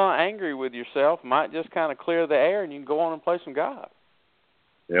getting a little angry with yourself might just kind of clear the air, and you can go on and play some golf.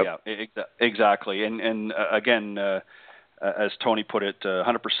 Yep. Yeah, exactly. And again, as Tony put it,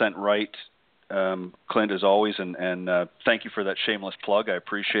 100% right, Clint, as always. And thank you for that shameless plug. I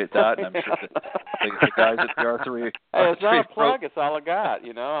appreciate that. And I'm sure the guys at the R3. Hey, it's not a plug. It's all I got.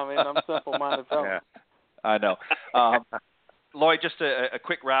 I'm a simple-minded fellow. Yeah, I know. Lloyd, just a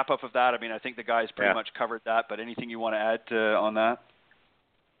quick wrap-up of that. I think the guys pretty much covered that. But anything you want to add on that?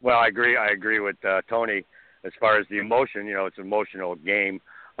 Well, I agree with Tony as far as the emotion. It's an emotional game.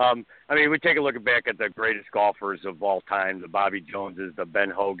 I mean, we take a look back at the greatest golfers of all time, the Bobby Joneses, the Ben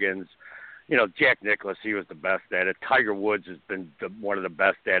Hogans. You know, Jack Nicklaus, he was the best at it. Tiger Woods has been one of the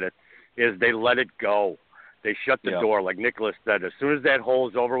best at it, is they let it go. They shut the door. Like Nicklaus said, as soon as that hole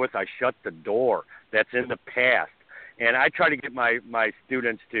is over with, I shut the door. That's in the past. And I try to get my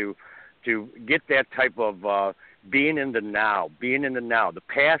students to get that type of being in the now. The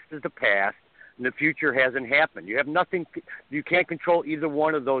past is the past, and the future hasn't happened. You have nothing. You can't control either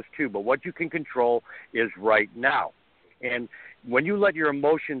one of those two, but what you can control is right now. And when you let your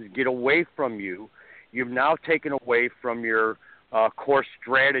emotions get away from you, you've now taken away from your core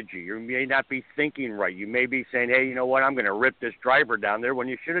strategy. You may not be thinking right. You may be saying, hey, you know what, I'm going to rip this driver down there, when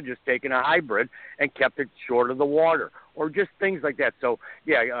you should have just taken a hybrid and kept it short of the water, or just things like that. So,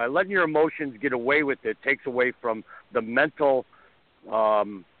 yeah, letting your emotions get away with it takes away from the mental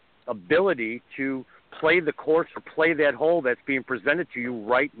ability to play the course or play that hole that's being presented to you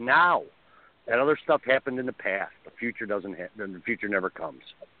right now. That other stuff happened in the past. The future doesn't happen. The future never comes.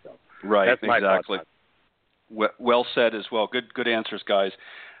 So right, that's my exactly. thoughts. Well said as well. Good answers, guys.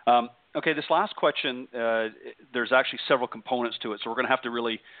 Okay, this last question, there's actually several components to it, so we're going to have to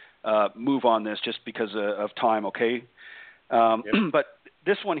really move on this just because of time, okay? But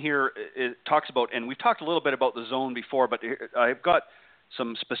this one here, it talks about, and we've talked a little bit about the zone before, but I've got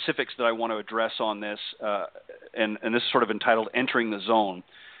some specifics that I want to address on this, and this is sort of entitled Entering the Zone.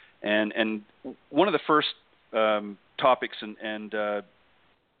 And one of the first topics, and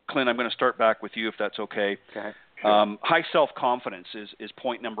Clint, I'm going to start back with you if that's okay. Okay. Sure. High self-confidence is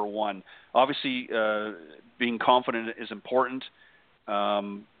point number one. Obviously, being confident is important,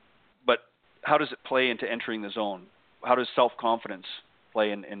 but how does it play into entering the zone? How does self-confidence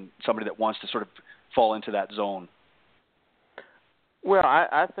play in somebody that wants to sort of fall into that zone? Well,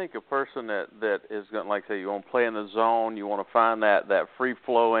 I think a person that is going to, like say, you want to play in the zone, you want to find that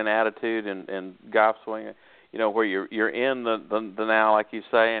free-flowing attitude and golf swing, you know, where you're in the now, like you're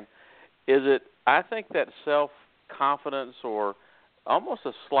saying, I think that self-confidence or almost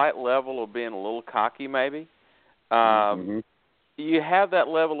a slight level of being a little cocky maybe, you have that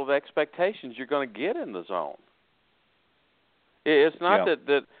level of expectations you're going to get in the zone. It's not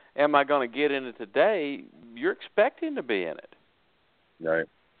that am I going to get in it today, you're expecting to be in it. Right.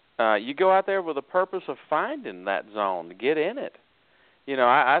 You go out there with a purpose of finding that zone, to get in it. You know,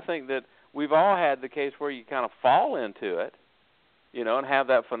 I think that we've all had the case where you kind of fall into it, you know, and have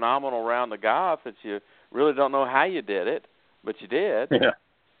that phenomenal round of golf that you really don't know how you did it, but you did. Yeah.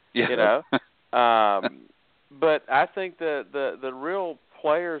 You know. But I think the real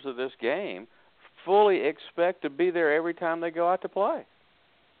players of this game fully expect to be there every time they go out to play.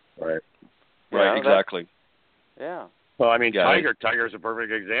 Right. Right, exactly. Yeah. Well, I mean, Tiger's a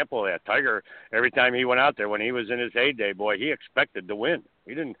perfect example of that. Tiger, every time he went out there, when he was in his heyday, boy, he expected to win.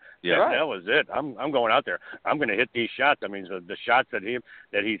 He didn't. Yeah, that was it. I'm going out there. I'm going to hit these shots. I mean, the shots that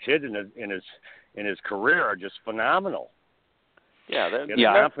he's hit in his career are just phenomenal. Yeah,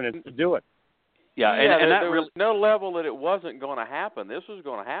 confidence to do it. Yeah, and there was no level that it wasn't going to happen. This was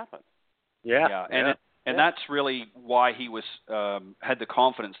going to happen. Yeah, and that's really why he was had the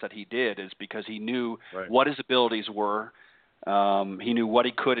confidence that he did, is because he knew what his abilities were. He knew what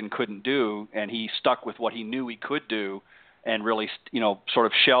he could and couldn't do, and he stuck with what he knew he could do, and really, sort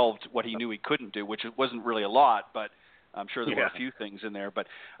of shelved what he knew he couldn't do, which wasn't really a lot, but I'm sure there were a few things in there. But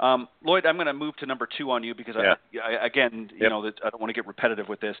Lloyd, I'm going to move to number 2 on you because I don't want to get repetitive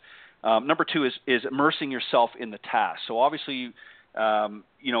with this. Number 2 is immersing yourself in the task. So obviously,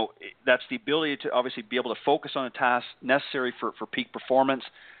 that's the ability to obviously be able to focus on a task necessary for peak performance.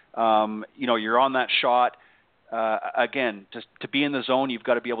 You're on that shot. Again, to be in the zone, you've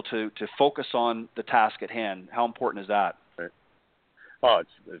got to be able to focus on the task at hand. How important is that? Right. Oh,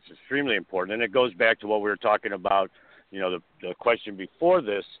 it's extremely important, and it goes back to what we were talking about. The question before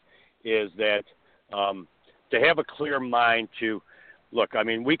this is that to have a clear mind to look. I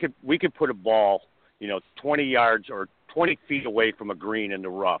mean, we could put a ball, 20 yards or 20 feet away from a green in the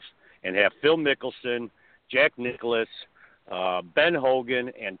rough and have Phil Mickelson, Jack Nicklaus, Ben Hogan,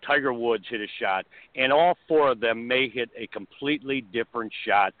 and Tiger Woods hit a shot, and all 4 of them may hit a completely different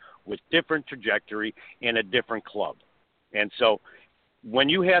shot with different trajectory and a different club. And so when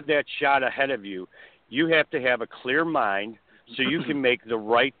you have that shot ahead of you, you have to have a clear mind so you can make the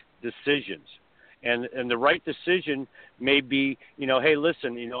right decisions. And the right decision may be, hey,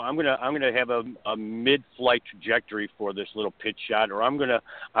 listen, I'm gonna have a mid-flight trajectory for this little pitch shot, or I'm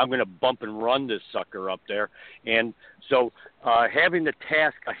gonna bump and run this sucker up there. And so having the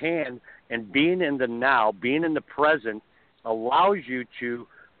task at hand and being in the now, being in the present, allows you to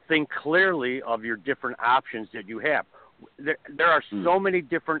think clearly of your different options that you have. there are so many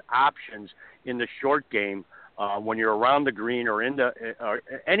different options in the short game when you're around the green or in the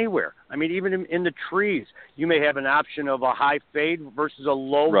anywhere. I mean, even in the trees, you may have an option of a high fade versus a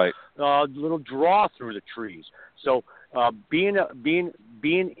low little draw through the trees. So being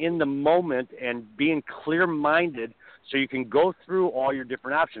in the moment and being clear-minded, so you can go through all your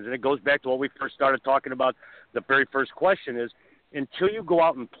different options. And it goes back to what we first started talking about. The very first question is, until you go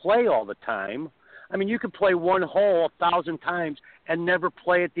out and play all the time, I mean, you can play one hole 1,000 times and never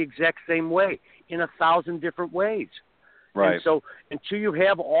play it the exact same way in 1,000 different ways. Right. And so until you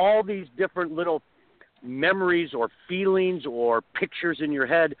have all these different little memories or feelings or pictures in your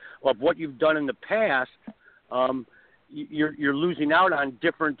head of what you've done in the past, you're losing out on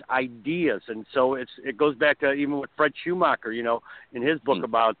different ideas. And so it goes back to even with Fred Schumacher, in his book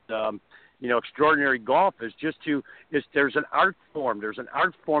about extraordinary golf there's an art form. There's an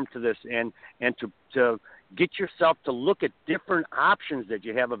art form to this, and to get yourself to look at different options that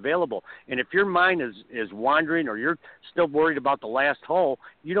you have available. And if your mind is wandering or you're still worried about the last hole,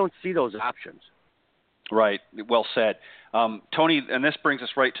 you don't see those options. Right. Well said. Tony, and this brings us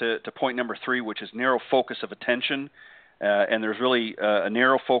right to point number 3, which is narrow focus of attention. And there's really a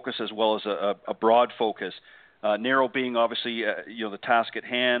narrow focus as well as a broad focus. Narrow being obviously, the task at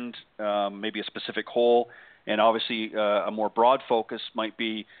hand, maybe a specific hole, and obviously a more broad focus might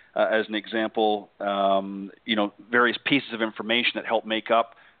be, as an example, various pieces of information that help make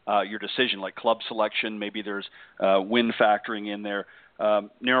up your decision, like club selection. Maybe there's wind factoring in there.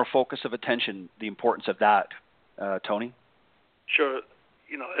 Narrow focus of attention, the importance of that. Tony? Sure.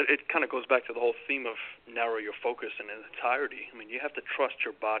 It kind of goes back to the whole theme of narrow your focus in entirety. I mean, you have to trust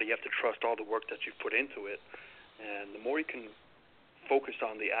your body. You have to trust all the work that you've put into it. And the more you can focus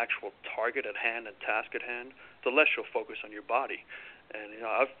on the actual target at hand and task at hand, the less you'll focus on your body. And,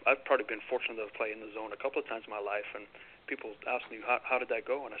 I've probably been fortunate to play in the zone a couple of times in my life, and people ask me, how did that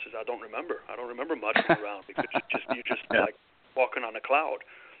go? And I says, I don't remember. I don't remember much from the round because you're just like walking on a cloud.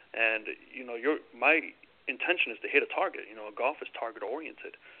 And, my intention is to hit a target. Golf is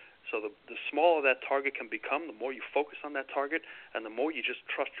target-oriented. So the smaller that target can become, the more you focus on that target, and the more you just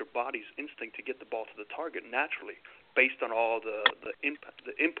trust your body's instinct to get the ball to the target naturally, based on all the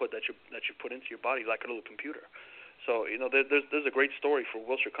input that you put into your body, like a little computer. So there's a great story for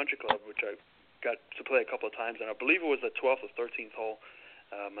Wilshire Country Club, which I got to play a couple of times, and I believe it was the 12th or 13th hole.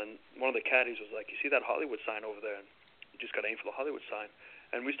 And one of the caddies was like, "You see that Hollywood sign over there? And you just got to aim for the Hollywood sign."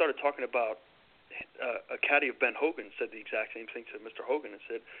 And we started talking about. A caddy of Ben Hogan said the exact same thing to Mr. Hogan and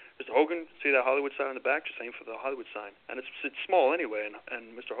said, "Mr. Hogan, see that Hollywood sign on the back? Just aim for the Hollywood sign." And it's small anyway. And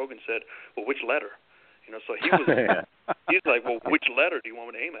Mr. Hogan said, "Well, which letter?" So he was he's like, "Well, which letter do you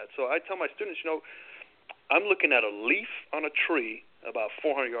want me to aim at?" So I tell my students, I'm looking at a leaf on a tree about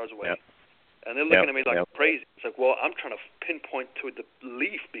 400 yards away, and they're looking at me like I'm crazy. It's like, well, I'm trying to pinpoint to the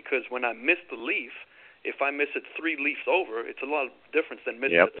leaf because when I miss the leaf, if I miss it 3 leaves over, it's a lot of difference than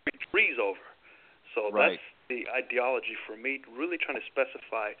missing it 3 trees over. So that's the ideology for me, really trying to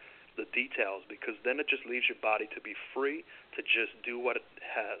specify the details, because then it just leaves your body to be free to just do what it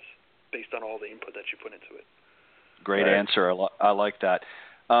has based on all the input that you put into it. Great answer. I like that.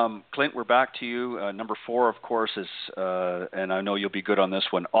 Clint, we're back to you. Number 4, of course, is, and I know you'll be good on this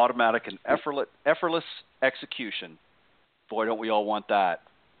one, automatic and effortless execution. Boy, don't we all want that.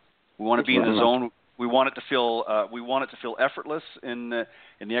 We want to be in the zone. We want it to feel effortless in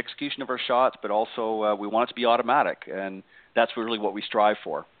the execution of our shots, but also we want it to be automatic, and that's really what we strive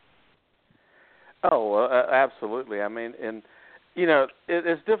for. Oh, absolutely. I mean, and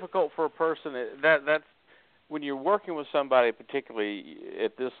it's difficult for a person that's when you're working with somebody, particularly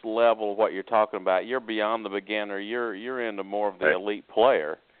at this level, what you're talking about. You're beyond the beginner. You're into more of the elite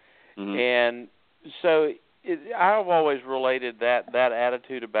player, and so. I've always related that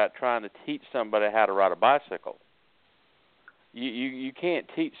attitude about trying to teach somebody how to ride a bicycle. You can't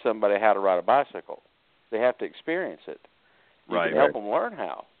teach somebody how to ride a bicycle. They have to experience it. You can help them learn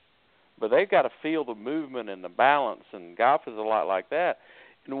how. But they've got to feel the movement and the balance, and golf is a lot like that.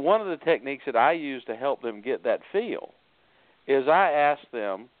 And one of the techniques that I use to help them get that feel is I ask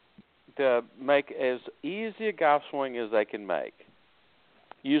them to make as easy a golf swing as they can make,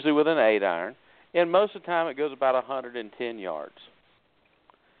 usually with an 8-iron. And most of the time it goes about 110 yards.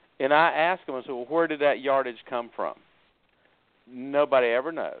 And I ask them, I say, well, where did that yardage come from? Nobody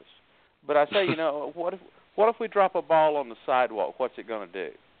ever knows. But I say, what if we drop a ball on the sidewalk? What's it going to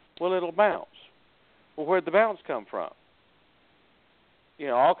do? Well, it'll bounce. Well, where'd the bounce come from?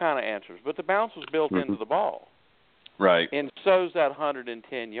 All kind of answers. But the bounce was built into the ball. Right. And so's that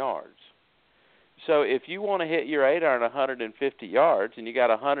 110 yards. So if you want to hit your 8-iron 150 yards and you got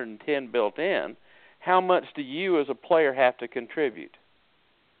 110 built in, how much do you as a player have to contribute?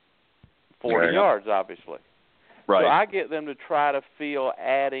 40 yards, obviously. Right. So I get them to try to feel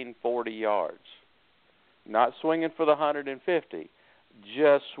adding 40 yards, not swinging for the 150,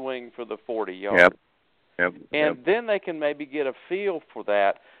 just swing for the 40 yards. And then they can maybe get a feel for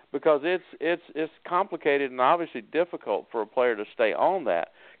that, because it's complicated and obviously difficult for a player to stay on that,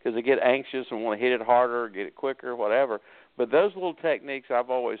 because they get anxious and want to hit it harder, get it quicker, whatever. But those little techniques I've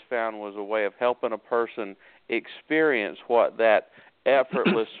always found was a way of helping a person experience what that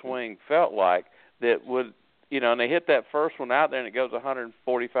effortless swing felt like, that would, and they hit that first one out there and it goes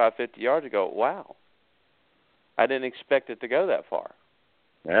 145, 50 yards, and go, wow, I didn't expect it to go that far.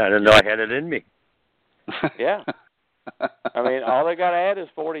 Yeah, I didn't know I had it in me. Yeah. I mean, all they got to add is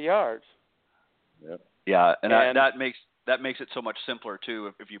 40 yards. Yep. Yeah, and that makes it so much simpler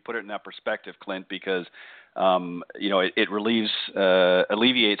too if you put it in that perspective, Clint, because it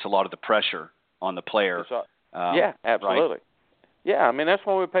alleviates a lot of the pressure on the player. Yeah, absolutely. Right? Yeah, I mean, that's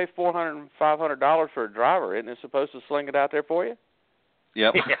why we pay $400 and $500 for a driver. Isn't it supposed to sling it out there for you?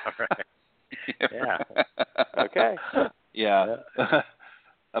 Yep. Yeah, right. Yeah. Okay. Yeah.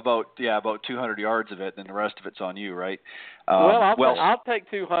 About 200 yards of it, then the rest of it's on you, right? I'll take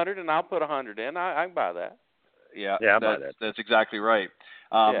 200 and I'll put 100 in. I can buy that. Yeah, I'll buy that. That's exactly right.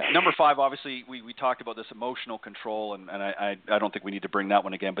 Number 5, obviously, we talked about this emotional control, and I don't think we need to bring that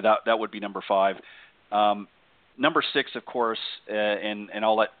one again, but that would be number 5. Number 6, of course, and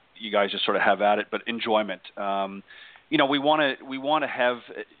I'll let you guys just sort of have at it, but enjoyment. We want to have,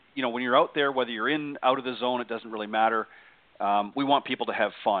 when you're out there, whether you're out of the zone, it doesn't really matter. We want people to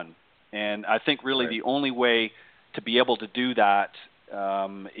have fun, and I think really the only way to be able to do that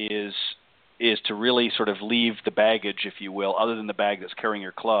is to really sort of leave the baggage, if you will, other than the bag that's carrying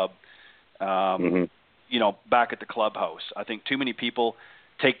your club, back at the clubhouse. I think too many people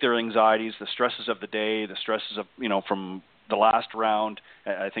take their anxieties, the stresses of the day, the stresses of from the last round.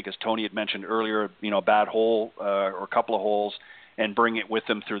 I think, as Tony had mentioned earlier, a bad hole or a couple of holes, and bring it with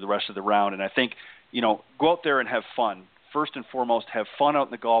them through the rest of the round. And I think go out there and have fun. First and foremost, have fun out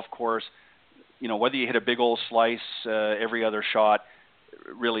in the golf course. Whether you hit a big old slice every other shot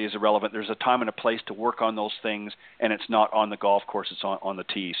really is irrelevant. There's a time and a place to work on those things, and it's not on the golf course, it's on the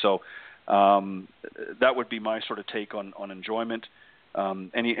tee. So that would be my sort of take on enjoyment.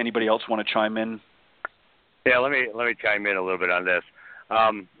 Anybody else want to chime in? Yeah, let me chime in a little bit on this.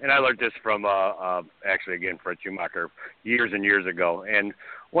 And I learned this from actually, again, Fred Schumacher years and years ago. And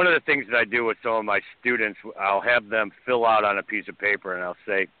one of the things that I do with some of my students, I'll have them fill out on a piece of paper, and I'll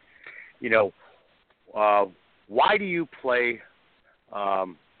say, why do you play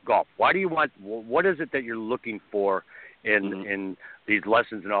golf? Why do you what is it that you're looking for in these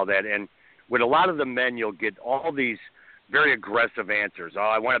lessons and all that? And with a lot of the men, you'll get all these very aggressive answers. Oh,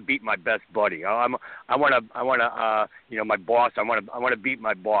 I want to beat my best buddy. Oh, I want to, my boss. I want to beat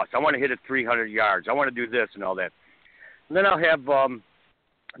my boss. I want to hit it 300 yards. I want to do this and all that. And then I'll have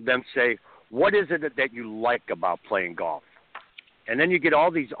them say, what is it that you like about playing golf? And then you get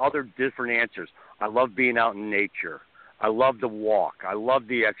all these other different answers. I love being out in nature. I love the walk. I love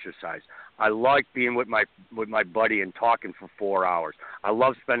the exercise. I like being with my buddy and talking for 4 hours. I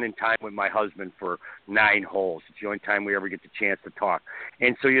love spending time with my husband for 9 holes. It's the only time we ever get the chance to talk.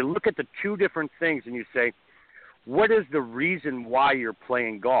 And so you look at the two different things and you say, what is the reason why you're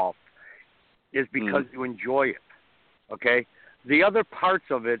playing golf? Is because you enjoy it. Okay? The other parts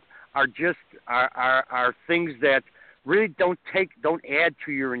of it are just are things that really don't add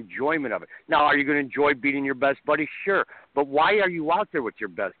to your enjoyment of it. Now, are you going to enjoy beating your best buddy? Sure. But why are you out there with your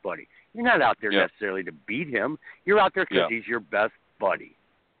best buddy? You're not out there necessarily to beat him. You're out there because he's your best buddy.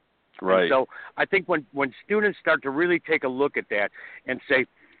 Right. And so I think when students start to really take a look at that and say,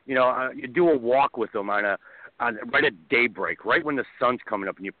 you do a walk with them right at daybreak, right when the sun's coming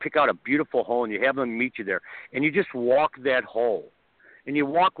up, and you pick out a beautiful hole and you have them meet you there, and you just walk that hole. And you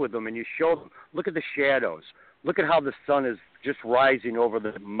walk with them and you show them, look at the shadows. Look at how the sun is just rising over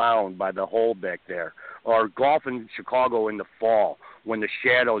the mound by the hole back there. Or golf in Chicago in the fall when the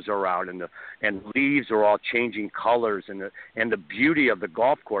shadows are out and leaves are all changing colors and the beauty of the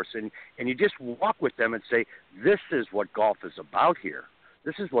golf course. And you just walk with them and say, this is what golf is about here.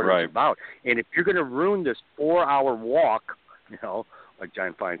 This is what it's about. And if you're going to ruin this 4-hour walk, like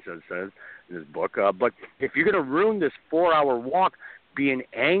John Feinstein says in his book, but if you're going to ruin this 4-hour walk being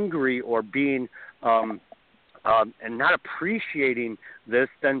angry or being and not appreciating this,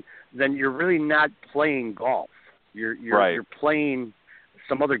 then you're really not playing golf. You're playing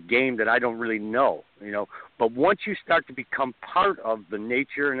some other game that I don't really know, But once you start to become part of the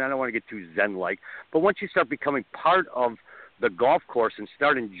nature, and I don't want to get too Zen-like, but once you start becoming part of the golf course and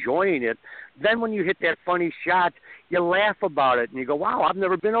start enjoying it, then when you hit that funny shot, you laugh about it and you go, wow, I've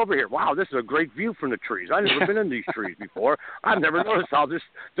never been over here. Wow, this is a great view from the trees. I've never been in these trees before. I've never noticed how the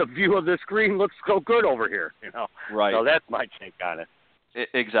view of this green looks so good over here. Right. So that's my take on it.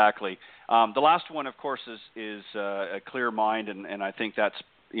 Exactly. The last one, of course, is a clear mind, and I think that's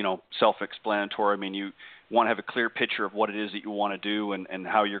self-explanatory. I mean, you want to have a clear picture of what it is that you want to do and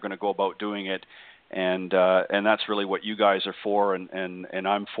how you're going to go about doing it, and that's really what you guys are for, and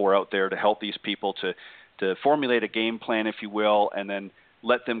I'm for out there to help these people to formulate a game plan, if you will, and then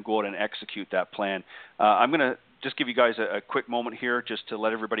let them go out and execute that plan. I'm going to just give you guys a quick moment here just to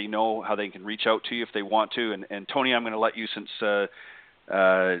let everybody know how they can reach out to you if they want to, and Tony, I'm going to let you, since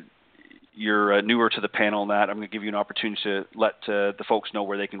you're newer to the panel and that, I'm going to give you an opportunity to let the folks know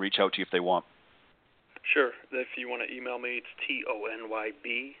where they can reach out to you if they want. Sure. If you want to email me, it's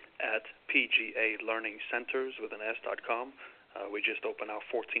tonyb@pgalearningcenters.com. We just opened our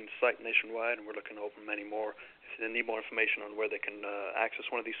 14th site nationwide, and we're looking to open many more. If they need more information on where they can access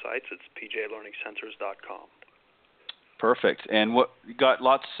one of these sites, it's pgalearningcenters.com. Perfect. And what you got?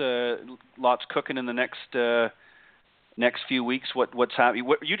 Lots cooking in the next few weeks. What's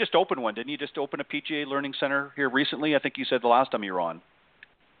happening? You just opened one, didn't you? Just open a PGA Learning Center here recently? I think you said the last time you were on.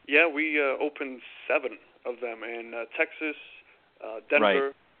 Yeah, we opened 7 of them in Texas, Denver,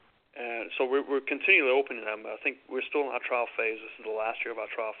 right. And so we're continually opening them. I think we're still in our trial phase. This is the last year of our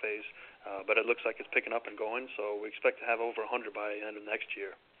trial phase, but it looks like it's picking up and going. So we expect to have over 100 by the end of next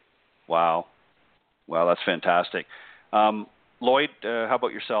year. Wow, that's fantastic. Lloyd, how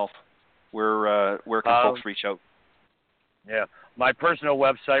about yourself? Where can folks reach out? Yeah, my personal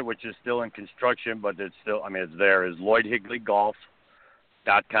website, which is still in construction, but it's there, is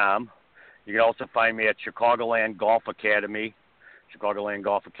lloydhigley.golf.com. You can also find me at Chicagoland Golf Academy,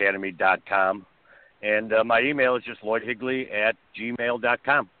 ChicagolandGolfAcademy.com. And my email is just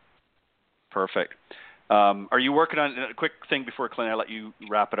lloydhigley@gmail.com. Perfect. Are you working on a quick thing before, Clint, I let you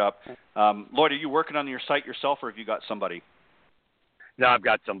wrap it up? Lloyd, are you working on your site yourself, or have you got somebody? No, I've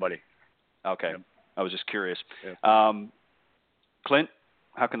got somebody. Okay. Yep. I was just curious. Yep. Clint,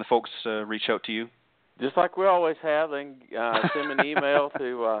 how can the folks reach out to you? Just like we always have, they can send me an email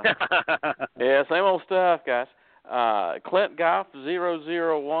to, same old stuff, guys.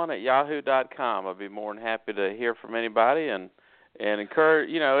 ClintGolf001 @yahoo.com. I'd be more than happy to hear from anybody and encourage,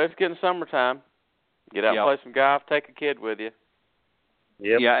 it's getting summertime. Get out and play some golf, take a kid with you.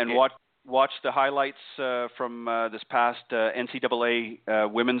 Yep. Yeah, and watch the highlights from this past NCAA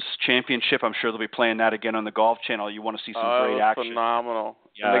Women's Championship. I'm sure they'll be playing that again on the Golf Channel. You want to see some great action. Phenomenal.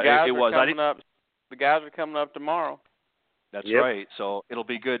 Yeah, and the guys it was. The guys are coming up tomorrow. That's right. So it'll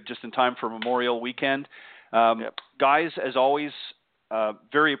be good just in time for Memorial Weekend. Guys, as always,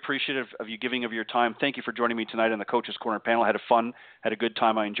 very appreciative of you giving of your time. Thank you for joining me tonight on the Coach's Corner panel. Had a good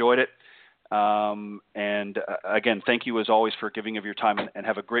time. I enjoyed it. And again, thank you as always for giving of your time, and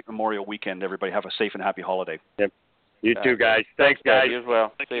have a great Memorial Weekend. Everybody have a safe and happy holiday. Yep. You too, guys. Thanks, guys. You as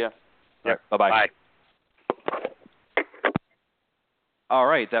well. Thank See you. ya. Yep. Bye-bye. Bye. All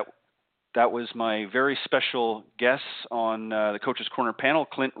right. That was my very special guests on the Coach's Corner panel,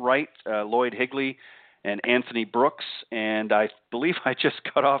 Clint Wright, Lloyd Higley, and Anthony Brooks. And I believe I just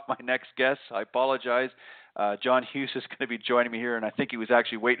cut off my next guest. I apologize. John Hughes is going to be joining me here, and I think he was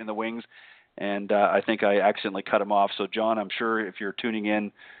actually waiting in the wings. And I think I accidentally cut him off. So, John, I'm sure if you're tuning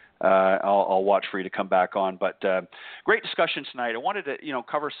in, I'll watch for you to come back on. But great discussion tonight. I wanted to,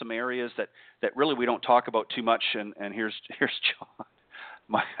 cover some areas that really we don't talk about too much. And here's John.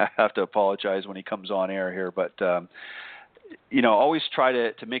 I have to apologize when he comes on air here, but always try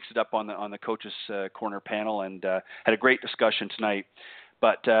to mix it up on the Coach's Corner panel, and had a great discussion tonight.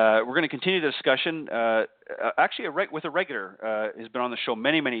 But we're going to continue the discussion. Actually, with a regular has been on the show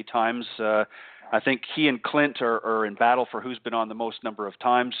many, many times. I think he and Clint are in battle for who's been on the most number of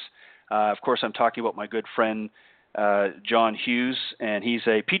times. Of course, I'm talking about my good friend John Hughes, and he's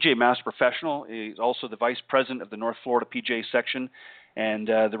a PGA Master Professional. He's also the Vice President of the North Florida PGA Section, and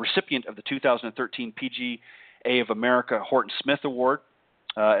the recipient of the 2013 PGA of America Horton Smith Award,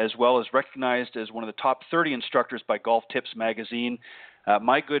 as well as recognized as one of the top 30 instructors by Golf Tips magazine.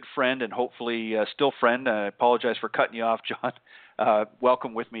 My good friend, and hopefully still friend, I apologize for cutting you off, John.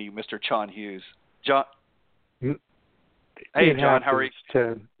 Welcome with me, Mr. John Hughes. John. Hey, John, how are you?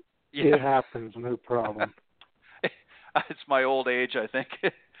 It happens, no problem. It's my old age, I think.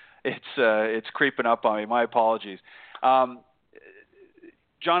 It's creeping up on me. My apologies. John,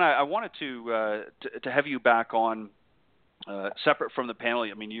 I wanted to have you back on, separate from the panel.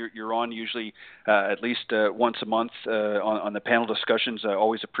 I mean, you're on usually at least once a month on the panel discussions. I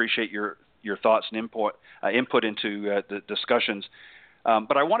always appreciate your your thoughts and input into the discussions.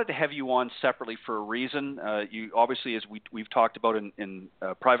 But I wanted to have you on separately for a reason. You obviously, as we've talked about in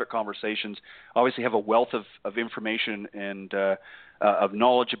private conversations, obviously have a wealth of information and of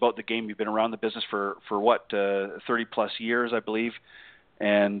knowledge about the game. You've been around the business for 30 plus years, I believe.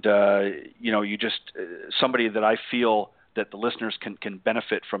 And, you just somebody that I feel that the listeners can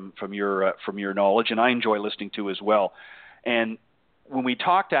benefit from your knowledge, and I enjoy listening to as well. And when we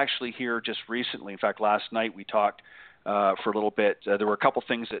talked actually here just recently, in fact, last night we talked for a little bit. There were a couple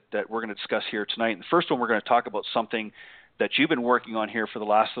things that we're going to discuss here tonight. And the first one, we're going to talk about something that you've been working on here for the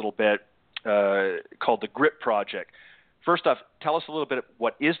last little bit called the GRIP Project. First off, tell us a little bit,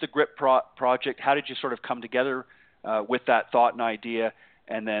 what is the GRIP Project? How did you sort of come together with that thought and idea?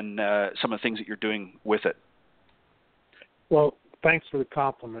 And then some of the things that you're doing with it. Well, thanks for the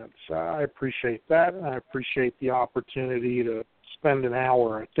compliments. I appreciate that. And I appreciate the opportunity to spend an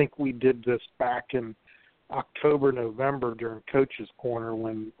hour. I think we did this back in October, November during Coach's Corner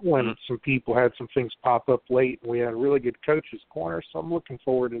when some people had some things pop up late, and we had a really good Coach's Corner. So I'm looking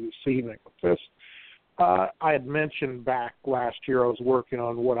forward to this evening with this. I had mentioned back last year I was working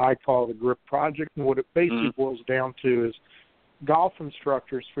on what I call the GRIP Project, and what it basically boils down to is golf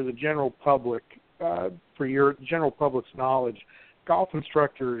instructors for the general public, for your general public's knowledge. Golf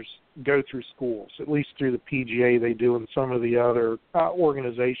instructors go through schools, at least through the PGA they do, and some of the other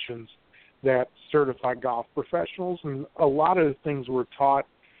organizations that certify golf professionals. And a lot of the things we're taught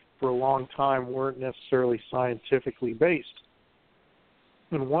for a long time weren't necessarily scientifically based.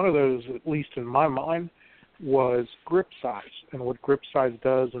 And one of those, at least in my mind, was grip size and what grip size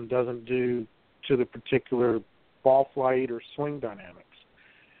does and doesn't do to the particular ball flight or swing dynamics.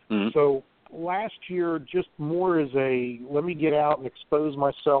 So last year, just more as let me get out and expose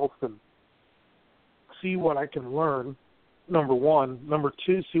myself and see what I can learn, number one. Number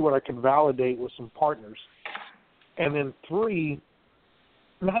two, see what I can validate with some partners. And then three,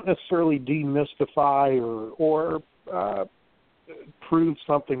 not necessarily demystify or prove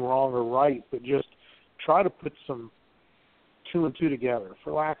something wrong or right, but just try to put some two and two together.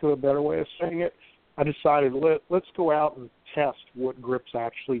 For lack of a better way of saying it, I decided let's go out and test what grips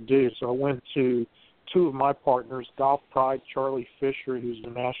actually do. So I went to two of my partners, Golf Pride, Charlie Fisher, who's the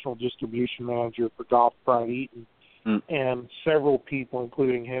National Distribution Manager for Golf Pride Eaton, and several people,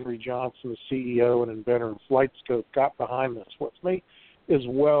 including Henry Johnson, the CEO and inventor of FlightScope, got behind this with me, as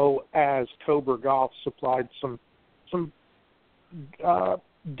well as Cobra Golf supplied some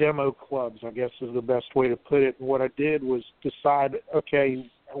demo clubs, I guess is the best way to put it. And what I did was decide, okay,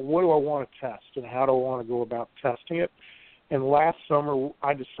 what do I want to test and how do I want to go about testing it? And last summer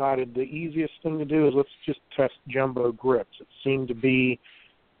I decided the easiest thing to do is let's just test jumbo grips. It seemed to be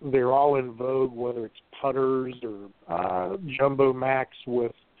they're all in vogue, whether it's putters or Jumbo Max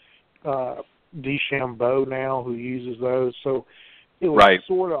with DeChambeau now, who uses those. So it was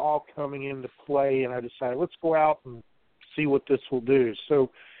sort of all coming into play, and I decided let's go out and see what this will do.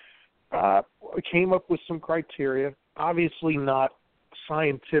 So I came up with some criteria, obviously not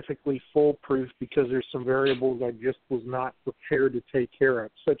scientifically foolproof because there's some variables I just was not prepared to take care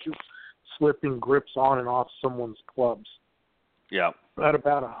of, such as slipping grips on and off someone's clubs. Yeah. I had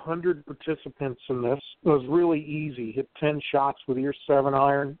about 100 participants in this. It was really easy. Hit 10 shots with your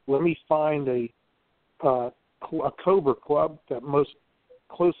 7-iron. Let me find a Cobra club that most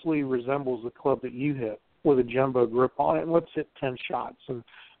closely resembles the club that you hit with a jumbo grip on it, and let's hit 10 shots. And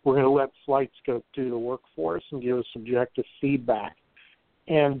we're going to let FlightScope do the work for us and give us subjective feedback.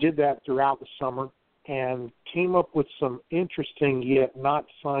 And did that throughout the summer and came up with some interesting yet not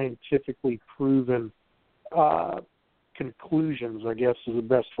scientifically proven conclusions, I guess is the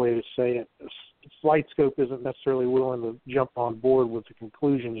best way to say it. FlightScope isn't necessarily willing to jump on board with the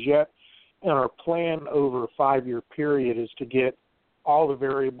conclusions yet, and our plan over a 5-year period is to get all the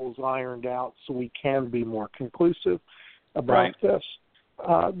variables ironed out so we can be more conclusive about this.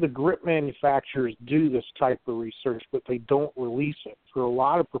 The grip manufacturers do this type of research, but they don't release it for a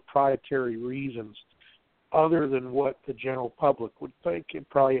lot of proprietary reasons other than what the general public would think. It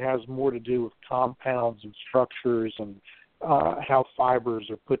probably has more to do with compounds and structures and how fibers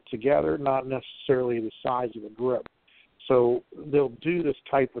are put together, not necessarily the size of the grip. So they'll do this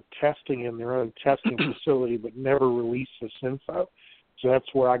type of testing in their own testing facility but never release this info. So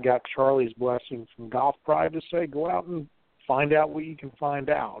that's where I got Charlie's blessing from Golf Pride to say, go out and find out what you can find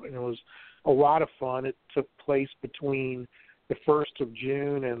out. And it was a lot of fun. It took place between the 1st of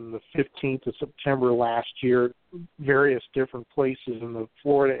June and the 15th of September last year, various different places in the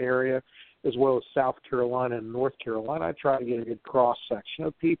Florida area, as well as South Carolina and North Carolina. I tried to get a good cross-section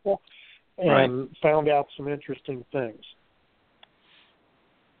of people and found out some interesting things.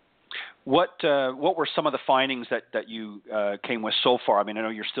 What were some of the findings that you came with so far? I mean, I know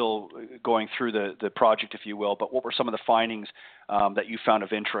you're still going through the project, if you will, but what were some of the findings that you found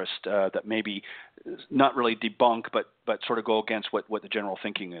of interest that maybe not really debunk, but sort of go against what the general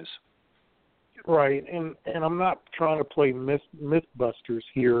thinking is? Right, and I'm not trying to play mythbusters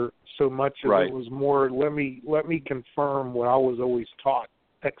here so much as right. It was more let me confirm what I was always taught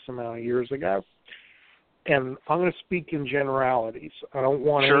X amount of years ago. And I'm going to speak in generalities. I don't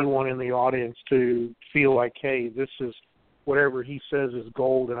want Sure. anyone in the audience to feel like, hey, this is whatever he says is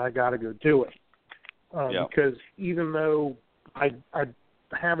gold and I got to go do it. Because even though I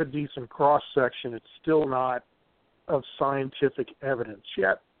have a decent cross-section, it's still not of scientific evidence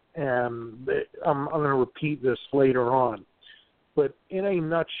yet. And I'm going to repeat this later on. But in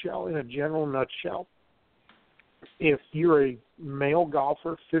a general nutshell, if you're a male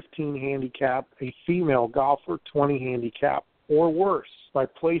golfer, 15 handicap, a female golfer, 20 handicap, or worse, by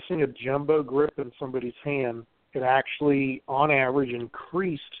placing a jumbo grip in somebody's hand, it actually, on average,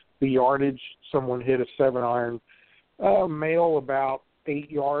 increased the yardage. Someone hit a 7-iron, male about 8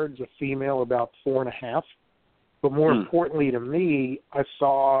 yards, a female about 4.5. But more importantly to me, I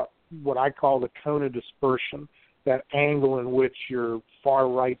saw what I call the cone of dispersion, that angle in which your far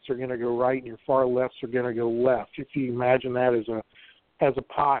rights are going to go right and your far lefts are going to go left. If you imagine that as a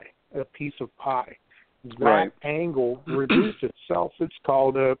pie, a piece of pie, that angle reduced itself. It's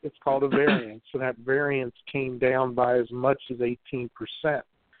called a variance, and that variance came down by as much as 18%. So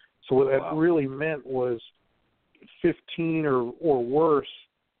what that really meant was 15 or worse,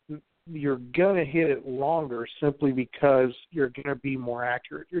 you're going to hit it longer simply because you're going to be more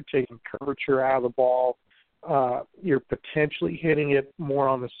accurate. You're taking curvature out of the ball. You're potentially hitting it more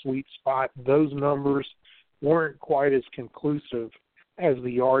on the sweet spot. Those numbers weren't quite as conclusive as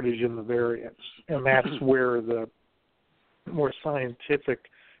the yardage and the variance, and that's where the more scientific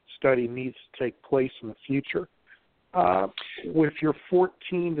study needs to take place in the future. With your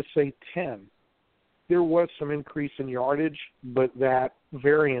 14 to, say, 10, there was some increase in yardage, but that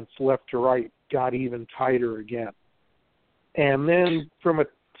variance left to right got even tighter again. And then from a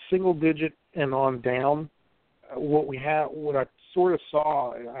single digit and on down, what I sort of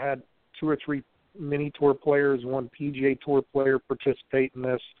saw, I had 2 or 3 mini tour players, 1 PGA Tour player participate in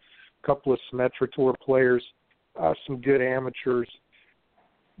this, a couple of Symetra Tour players, some good amateurs.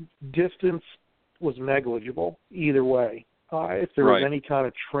 Distance was negligible either way. If there was any kind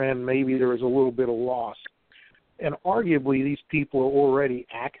of trend, maybe there was a little bit of loss. And arguably these people are already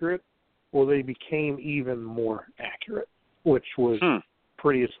accurate, well, they became even more accurate, which was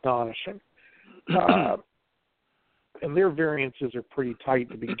pretty astonishing. And their variances are pretty tight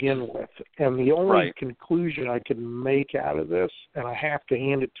to begin with. And the only conclusion I could make out of this, and I have to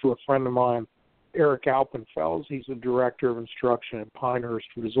hand it to a friend of mine, Eric Alpenfels, he's the director of instruction at Pinehurst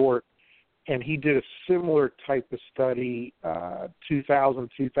Resort, and he did a similar type of study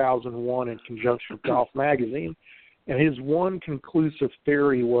 2000, 2001 in conjunction with Golf Magazine. And his one conclusive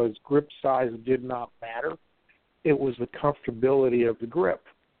theory was grip size did not matter. It was the comfortability of the grip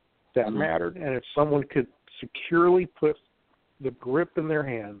that mattered. And if someone could securely put the grip in their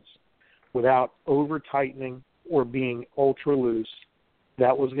hands without over-tightening or being ultra loose,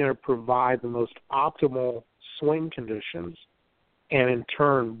 that was going to provide the most optimal swing conditions and, in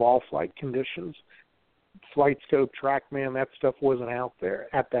turn, ball flight conditions. Flight scope, TrackMan, that stuff wasn't out there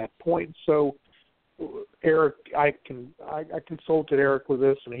at that point. So Eric, I consulted Eric with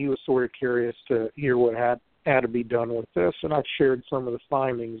this, and he was sort of curious to hear what had to be done with this, and I've shared some of the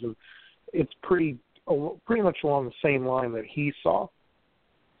findings, and it's pretty much along the same line that he saw.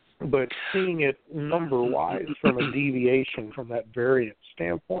 But seeing it number-wise from a deviation from that variance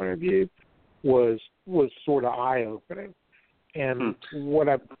standpoint of view was sort of eye-opening. And what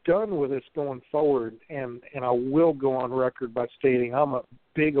I've done with this going forward, and I will go on record by stating I'm a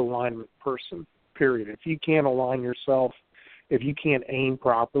big alignment person, period. If you can't align yourself, if you can't aim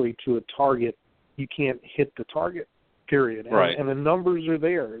properly to a target, you can't hit the target, period. And the numbers are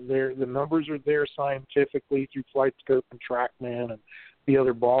there. The numbers are there scientifically through Flight Scope and TrackMan and the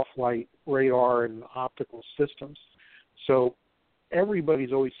other ball flight radar and optical systems. So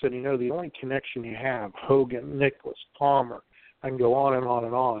everybody's always said, the only connection you have, Hogan, Nicklaus, Palmer, I can go on and on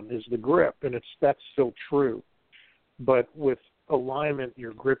and on, is the grip, and that's still true. But with alignment,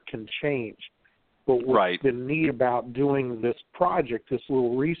 your grip can change. But what's been neat about doing this project, this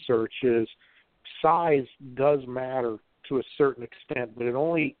little research, is size does matter to a certain extent, but it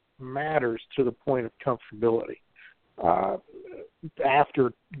only matters to the point of comfortability.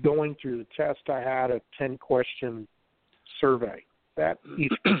 After going through the test, I had a 10-question survey that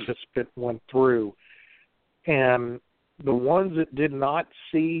each participant went through. And the ones that did not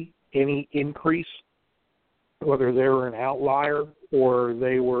see any increase, whether they were an outlier or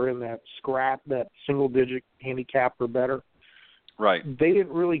they were in that scrap, that single-digit handicap or better. Right. They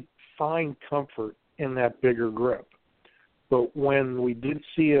didn't really find comfort in that bigger grip. But when we did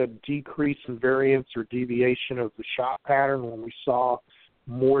see a decrease in variance or deviation of the shot pattern, when we saw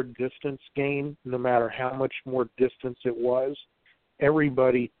more distance gain, no matter how much more distance it was,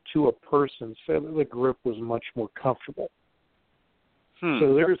 everybody to a person said that the grip was much more comfortable.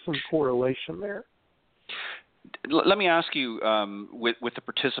 So there's some correlation there. Let me ask you, with the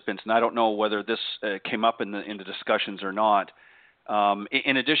participants, and I don't know whether this came up in the discussions or not.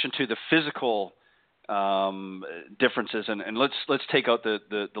 In addition to the physical differences, and let's take out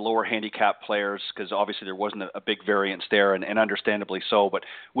the lower handicap players, because obviously there wasn't a big variance there, and understandably so. But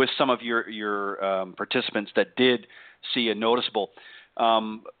with some of your participants that did see a noticeable,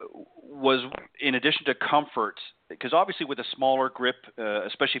 was in addition to comfort, because obviously with a smaller grip,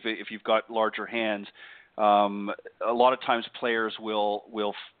 especially if you've got larger hands, a lot of times players will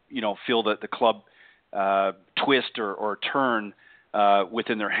feel that the club twist or turn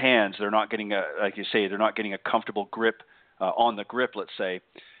within their hands. They're not getting like you say, they're not getting a comfortable grip on the grip, let's say.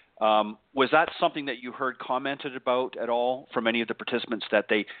 Was that something that you heard commented about at all from any of the participants, that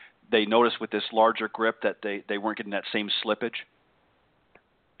they noticed with this larger grip that they weren't getting that same slippage?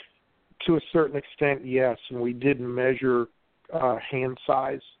 To a certain extent, yes, and we did measure hand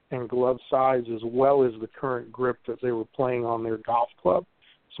size and glove size as well as the current grip that they were playing on their golf club.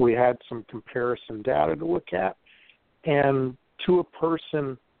 So we had some comparison data to look at. And to a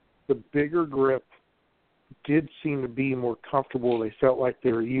person, the bigger grip did seem to be more comfortable. They felt like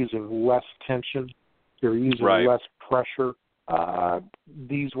they were using less tension. They were using less pressure.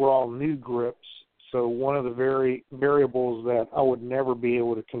 These were all new grips. So one of the variables that I would never be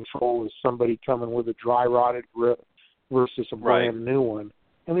able to control is somebody coming with a dry rotted grip versus a brand new one.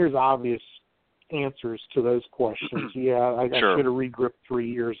 And there's obvious answers to those questions. I should have re-gripped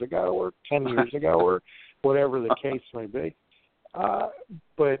 3 years ago or 10 years ago or whatever the case may be.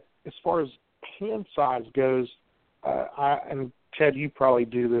 But as far as hand size goes, and Ted, you probably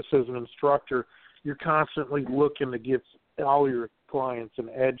do this as an instructor, you're constantly looking to give all your clients an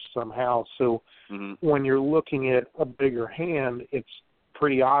edge somehow. So when you're looking at a bigger hand, it's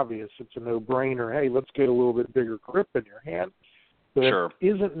pretty obvious. It's a no-brainer. Hey, let's get a little bit bigger grip in your hand. But it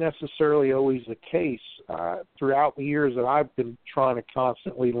isn't necessarily always the case. Throughout the years that I've been trying to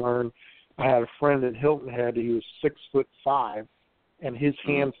constantly learn, I had a friend in Hilton Head. He was 6'5", and his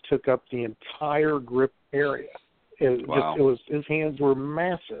hands took up the entire grip area. His hands were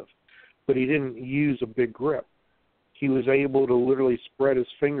massive, but he didn't use a big grip. He was able to literally spread his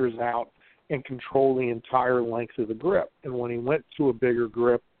fingers out and control the entire length of the grip. And when he went to a bigger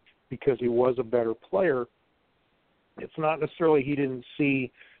grip, because he was a better player, it's not necessarily he didn't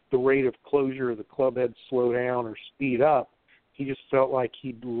see the rate of closure of the club head slow down or speed up. He just felt like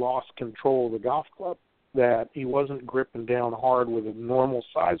he'd lost control of the golf club, that he wasn't gripping down hard with a normal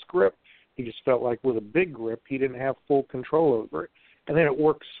size grip. He just felt like with a big grip, he didn't have full control over it. And then it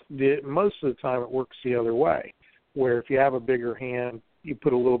works, most of the time it works the other way, where if you have a bigger hand, you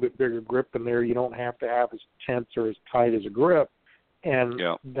put a little bit bigger grip in there, you don't have to have as tense or as tight as a grip. And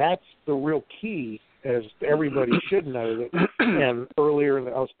that's the real key, as everybody should know that. And earlier,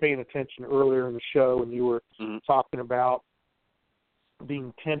 I was paying attention earlier in the show, and you were talking about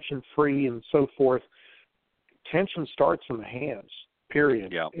being tension-free and so forth. Tension starts in the hands,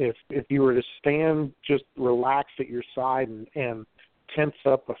 period. If you were to stand just relaxed at your side and tense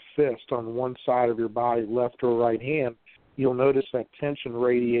up a fist on one side of your body, left or right hand, you'll notice that tension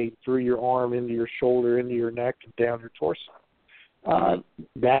radiate through your arm, into your shoulder, into your neck, and down your torso.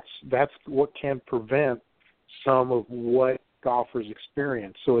 That's what can prevent some of what golfers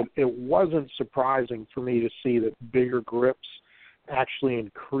experience. So it wasn't surprising for me to see that bigger grips actually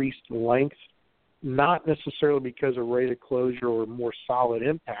increased length, not necessarily because of rate of closure or more solid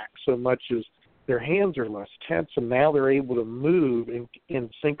impact, so much as their hands are less tense, and now they're able to move in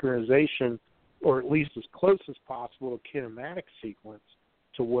synchronization, or at least as close as possible, a kinematic sequence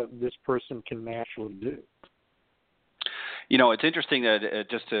to what this person can naturally do. You know, it's interesting that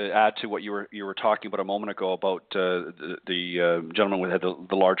just to add to what you were talking about a moment ago about the gentleman who had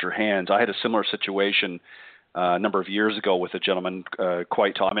the larger hands. I had a similar situation a number of years ago with a gentleman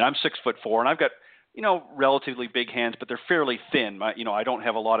quite tall. I mean, I'm 6'4", and I've got relatively big hands, but they're fairly thin. I don't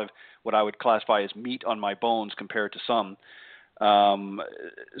have a lot of what I would classify as meat on my bones compared to some.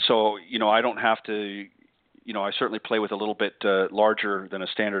 So I don't have to. I certainly play with a little bit larger than a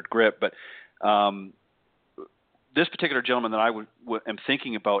standard grip, but this particular gentleman that I am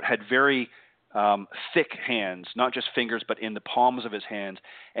thinking about had very thick hands, not just fingers, but in the palms of his hands.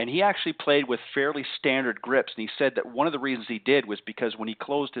 And he actually played with fairly standard grips. And he said that one of the reasons he did was because when he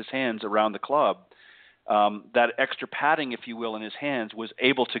closed his hands around the club, that extra padding, if you will, in his hands was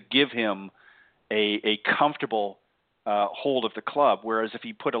able to give him a comfortable hold of the club. Whereas if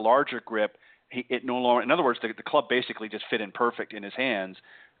he put a larger grip, it no longer, in other words, the club basically just fit in perfect in his hands.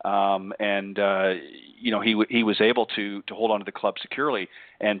 He was able to hold onto the club securely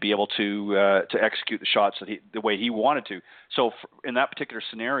and be able to execute the shots the way he wanted to. So in that particular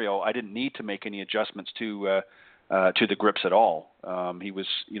scenario, I didn't need to make any adjustments to the grips at all. He was,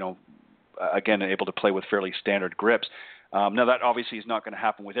 again, able to play with fairly standard grips. Now, that obviously is not going to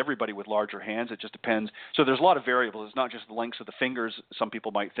happen with everybody with larger hands. It just depends. So there's a lot of variables. It's not just the lengths of the fingers, some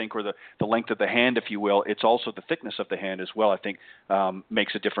people might think, or the length of the hand, if you will. It's also the thickness of the hand as well, I think,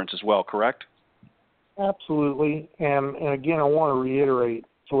 makes a difference as well, correct? Absolutely. And again, I want to reiterate,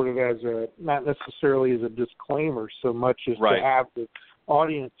 sort of as not necessarily as a disclaimer so much as to have the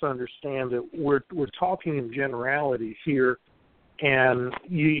audience understand that we're talking in generalities here. And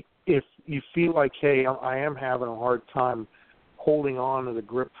if you feel like, hey, I am having a hard time holding on to the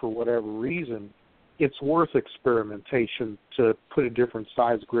grip for whatever reason, it's worth experimentation to put a different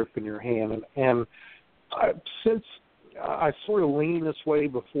size grip in your hand. And since I sort of leaned this way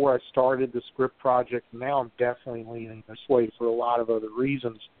before I started this grip project, now I'm definitely leaning this way for a lot of other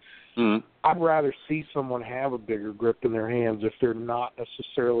reasons. Mm-hmm. I'd rather see someone have a bigger grip in their hands if they're not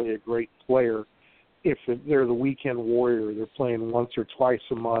necessarily a great player. If they're the weekend warrior, they're playing once or twice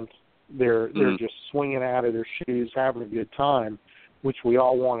a month, they're just swinging out of their shoes, having a good time, which we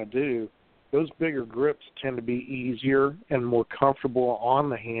all want to do. Those bigger grips tend to be easier and more comfortable on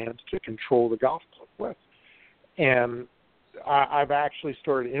the hands to control the golf club with. And I've actually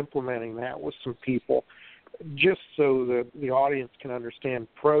started implementing that with some people just so that the audience can understand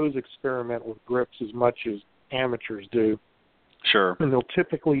pros experiment with grips as much as amateurs do. Sure. And they'll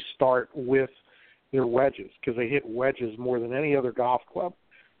typically start with their wedges because they hit wedges more than any other golf club.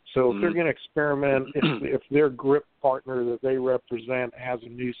 So if they're going to experiment, if their grip partner that they represent has a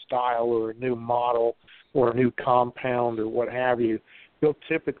new style or a new model or a new compound or what have you, they'll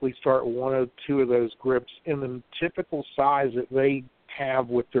typically start one or two of those grips in the typical size that they have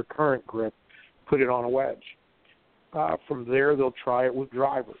with their current grip, put it on a wedge. From there, they'll try it with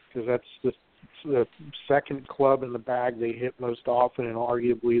driver because that's the second club in the bag they hit most often and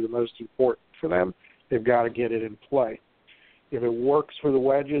arguably the most important for them. They've got to get it in play. If it works for the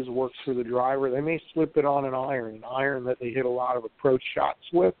wedges, works for the driver, they may slip it on an iron that they hit a lot of approach shots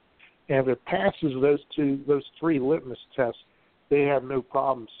with. And if it passes those three litmus tests, they have no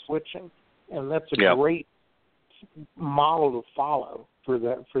problem switching. And that's a great model to follow for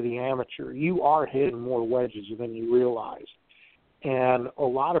the amateur. You are hitting more wedges than you realize. And a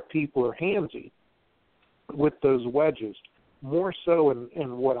lot of people are handsy with those wedges. More so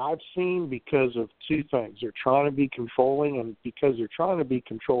in what I've seen because of two things. They're trying to be controlling, and because they're trying to be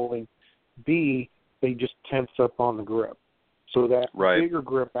controlling, B, they just tense up on the grip. So that bigger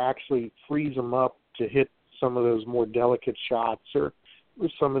grip actually frees them up to hit some of those more delicate shots or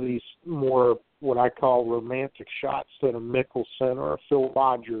some of these more what I call romantic shots that a Mickelson or a Phil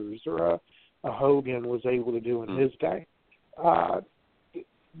Rogers or a Hogan was able to do in his day.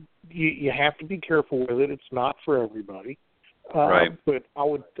 You have to be careful with it. It's not for everybody. But I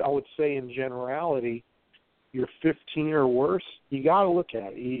would say in generality, you're 15 or worse, you got to look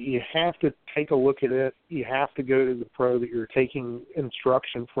at it. You have to take a look at it. You have to go to the pro that you're taking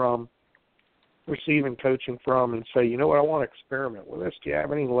instruction from, receiving coaching from, and say, you know what, I want to experiment with this. Do you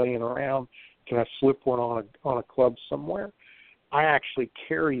have any laying around? Can I slip one on a club somewhere? I actually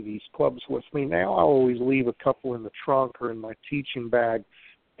carry these clubs with me now. I always leave a couple in the trunk or in my teaching bag.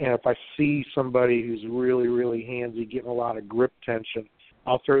 And if I see somebody who's really, really handsy, getting a lot of grip tension,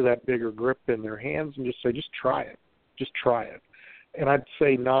 I'll throw that bigger grip in their hands and just say, just try it. Just try it. And I'd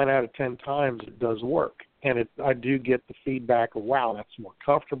say 9 out of 10 times it does work. And I do get the feedback of, wow, that's more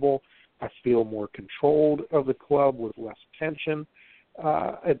comfortable. I feel more controlled of the club with less tension.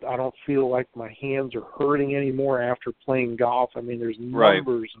 I don't feel like my hands are hurting anymore after playing golf. I mean, there's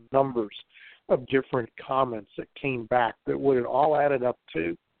numbers and numbers of different comments that came back that what it all added up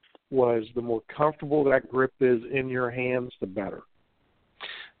to was the more comfortable that grip is in your hands, the better.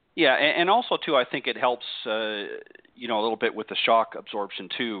 Yeah, and also, too, I think it helps, a little bit with the shock absorption,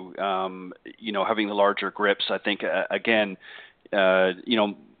 too. Having the larger grips, I think, again,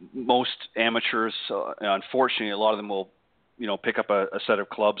 most amateurs, unfortunately, a lot of them will, pick up a set of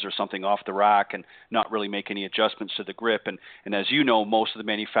clubs or something off the rack and not really make any adjustments to the grip. And as you know, most of the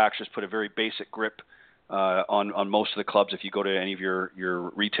manufacturers put a very basic grip on most of the clubs. If you go to any of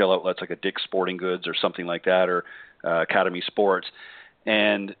your retail outlets like a Dick's Sporting Goods or something like that, or Academy Sports,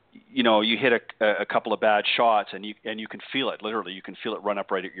 and you hit a couple of bad shots, and you can feel it. Literally, you can feel it run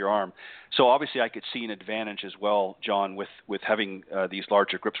up right at your arm. So obviously, I could see an advantage as well, John, with having these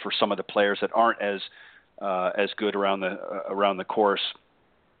larger grips for some of the players that aren't as good around the course,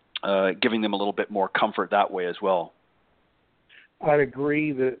 giving them a little bit more comfort that way as well. I'd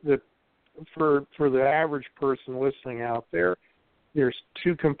agree that for the average person listening out there, there's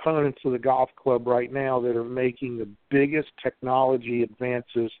two components of the golf club right now that are making the biggest technology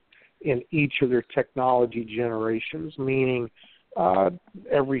advances in each of their technology generations, meaning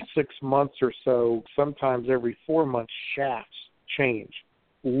every 6 months or so, sometimes every 4 months, shafts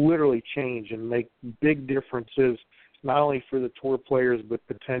literally change and make big differences, not only for the tour players but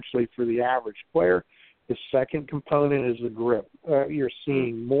potentially for the average player. The second component is the grip. You're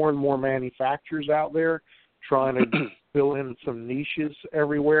seeing more and more manufacturers out there trying to fill in some niches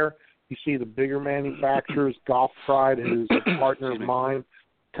everywhere. You see the bigger manufacturers, Golf Pride, who's a partner of mine,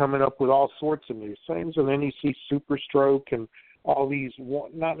 coming up with all sorts of new things. And then you see Super Stroke and all these,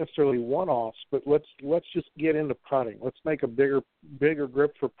 not necessarily one-offs, but let's just get into putting. Let's make a bigger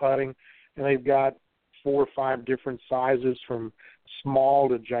grip for putting. And they've got 4 or 5 different sizes from small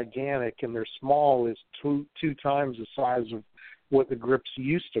to gigantic, and their small is two times the size of what the grips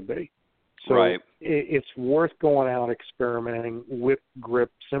used to be. So right. It's worth going out experimenting with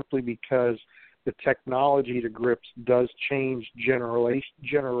grip simply because the technology to grips does change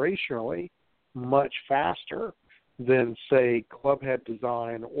generationally much faster than, say, club head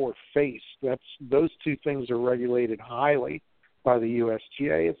design or face. Those two things are regulated highly by the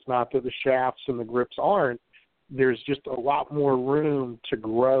USGA. It's not that the shafts and the grips aren't. There's just a lot more room to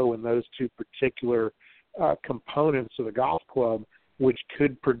grow in those two particular components of the golf club, which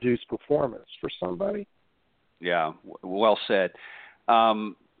could produce performance for somebody. Yeah, well said.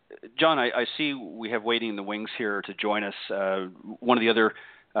 John, I see we have waiting in the wings here to join us. One of the other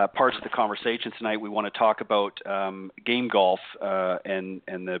parts of the conversation tonight, we want to talk about Game Golf and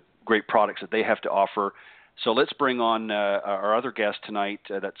the great products that they have to offer. So let's bring on our other guest tonight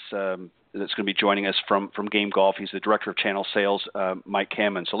that's going to be joining us from Game Golf. He's the Director of Channel Sales, Mike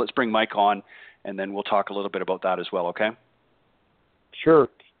Hammond. So let's bring Mike on, and then we'll talk a little bit about that as well, okay? Sure.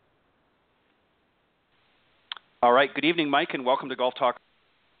 All right. Good evening, Mike, and welcome to Golf Talk.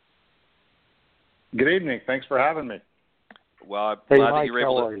 Good evening. Thanks for having me. Well, I'm glad Mike, that you're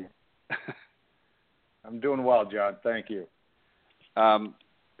able to. How are you? I'm doing well, John. Thank you.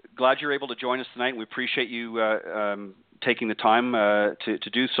 Glad you're able to join us tonight. We appreciate you taking the time to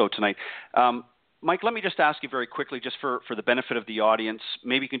do so tonight. Mike, let me just ask you very quickly, just for the benefit of the audience,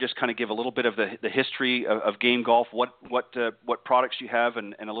 maybe you can just kind of give a little bit of the history of Game Golf, what products you have,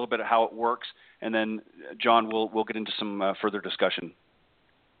 and a little bit of how it works, and then John, we'll get into some further discussion.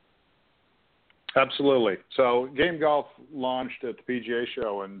 Absolutely. So Game Golf launched at the PGA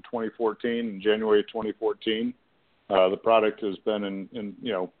show in 2014, in January 2014. The product has been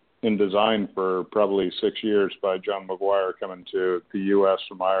in design for probably 6 years by John McGuire coming to the U.S.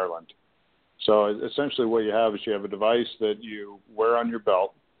 from Ireland. So essentially what you have is you have a device that you wear on your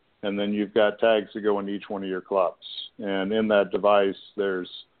belt, and then you've got tags that go in each one of your clubs. And in that device, there's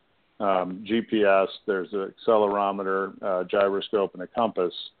GPS, there's an accelerometer, gyroscope, and a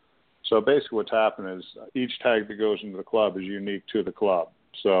compass. So basically what's happened is each tag that goes into the club is unique to the club.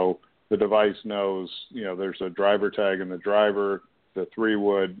 So the device knows, there's a driver tag in the driver, the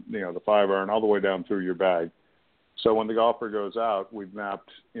 3-wood, the 5-iron, all the way down through your bag. So when the golfer goes out, we've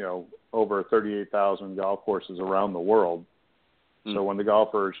mapped, over 38,000 golf courses around the world. So when the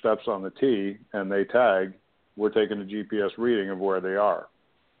golfer steps on the tee and they tag, we're taking a GPS reading of where they are.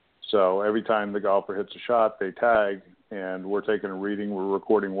 So every time the golfer hits a shot, they tag, and we're taking a reading. We're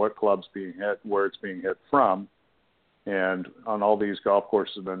recording what club's being hit, where it's being hit from. And on all these golf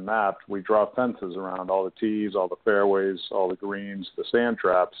courses have been mapped, we draw fences around all the tees, all the fairways, all the greens, the sand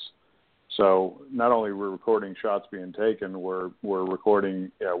traps. So not only we're recording shots being taken, we're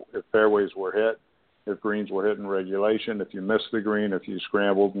recording if fairways were hit, if greens were hit in regulation, if you missed the green, if you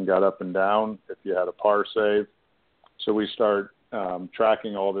scrambled and got up and down, if you had a par save. So we start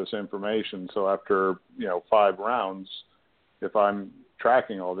tracking all this information. So after 5 rounds, if I'm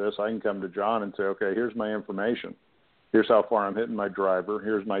tracking all this, I can come to John and say, okay, here's my information. Here's how far I'm hitting my driver.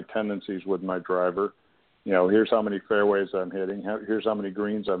 Here's my tendencies with my driver. Here's how many fairways I'm hitting. Here's how many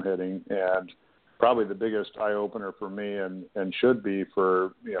greens I'm hitting. And probably the biggest eye-opener for me and should be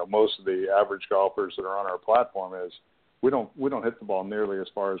for most of the average golfers that are on our platform is we don't hit the ball nearly as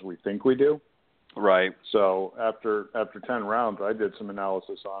far as we think we do. Right. So after 10 rounds, I did some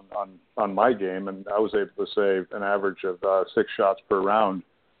analysis on my game, and I was able to save an average of 6 shots per round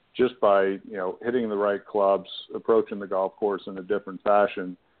just by hitting the right clubs, approaching the golf course in a different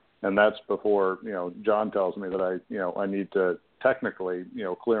fashion. And that's before John tells me that I need to technically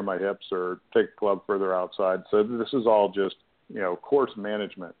clear my hips or take the club further outside. So this is all just course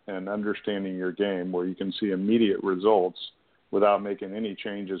management and understanding your game where you can see immediate results without making any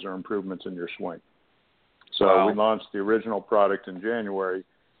changes or improvements in your swing. So we launched the original product in January.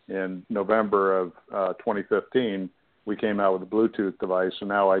 In November of 2015, we came out with a Bluetooth device, so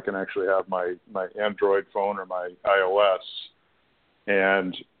now I can actually have my Android phone or my iOS,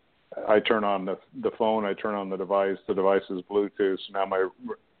 and I turn on the phone, I turn on the device is Bluetooth, so now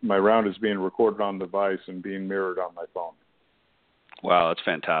my round is being recorded on the device and being mirrored on my phone. Wow, that's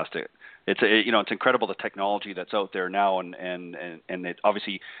fantastic. It's incredible the technology that's out there now, and it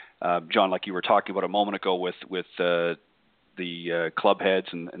obviously, John, like you were talking about a moment ago with the club heads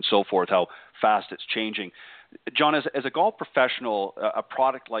and so forth, how fast it's changing. John, as a golf professional, a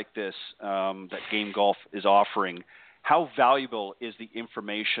product like this that Game Golf is offering, how valuable is the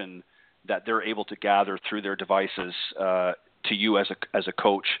information that they're able to gather through their devices to you as a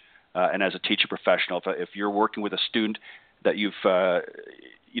coach and as a teaching professional? If you're working with a student that you've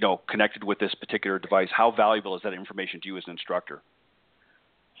connected with this particular device, how valuable is that information to you as an instructor?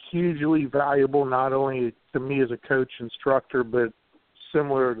 Hugely valuable, not only to me as a coach instructor, but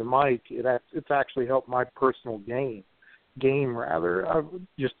similar to Mike, it's actually helped my personal game.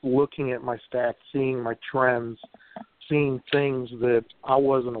 Just looking at my stats, seeing my trends, seeing things that I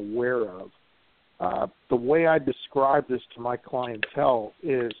wasn't aware of. The way I describe this to my clientele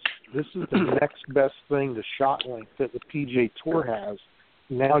is this is the next best thing to shot length that the PGA Tour has.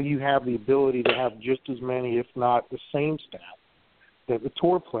 Now you have the ability to have just as many, if not the same stats that the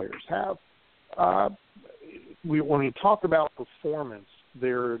tour players have. When you talk about performance,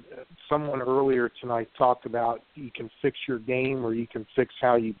 someone earlier tonight talked about you can fix your game or you can fix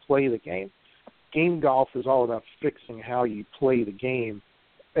how you play the game. Game golf is all about fixing how you play the game,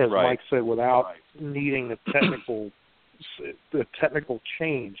 as Mike said, without needing the technical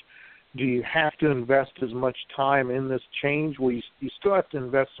change. Do you have to invest as much time in this change? Well, you still have to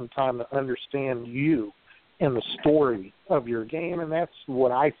invest some time to understand you and the story of your game, and that's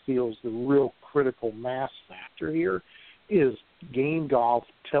what I feel is the real critical mass factor here, is Game Golf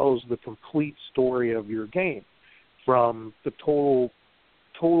tells the complete story of your game, from the total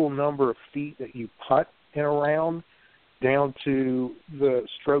number of feet that you putt in a round down to the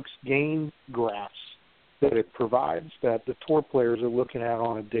strokes gained graphs that it provides that the tour players are looking at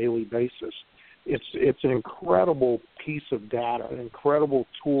on a daily basis. It's an incredible piece of data, an incredible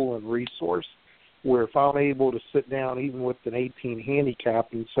tool and resource where if I'm able to sit down even with an 18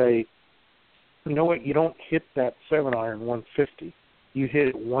 handicap and say, you know what, you don't hit that 7-iron 150, you hit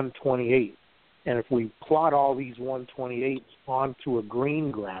it 128. And if we plot all these 128s onto a green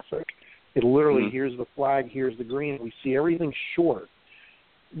graphic, it literally, here's the flag, here's the green, we see everything short.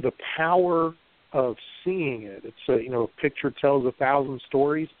 The power of seeing it, it's a picture tells 1,000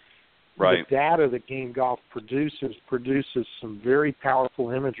 stories. Right. The data that Game Golf produces some very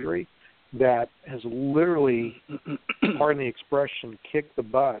powerful imagery that has literally, pardon the expression, kicked the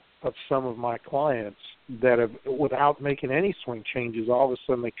butt of some of my clients that have, without making any swing changes, all of a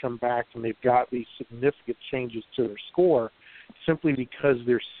sudden they come back and they've got these significant changes to their score simply because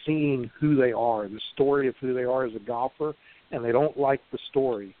they're seeing who they are, the story of who they are as a golfer, and they don't like the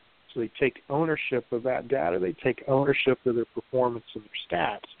story. So they take ownership of that data, they take ownership of their performance and their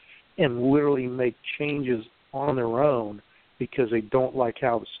stats, and literally make changes on their own because they don't like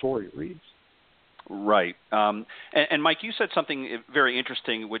how the story reads. Right. And Mike, you said something very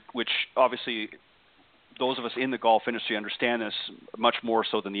interesting, which obviously those of us in the golf industry understand this much more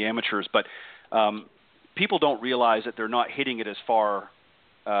so than the amateurs, but people don't realize that they're not hitting it as far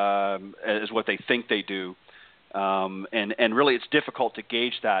as what they think they do. And really it's difficult to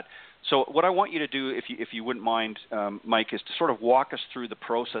gauge that. So what I want you to do, if you wouldn't mind, Mike, is to sort of walk us through the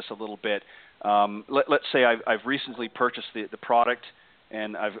process a little bit. Let's say I've recently purchased the product,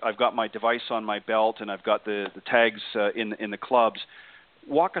 and I've got my device on my belt, and I've got the tags in the clubs.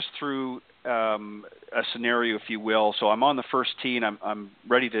 Walk us through a scenario, if you will. So I'm on the first tee, and I'm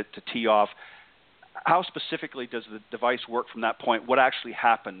ready to tee off. How specifically does the device work from that point? What actually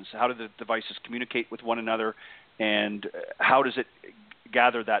happens? How do the devices communicate with one another, and how does it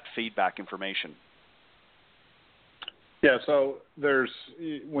gather that feedback information? Yeah, so there's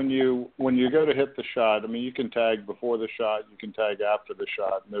when you go to hit the shot, I mean, you can tag before the shot, you can tag after the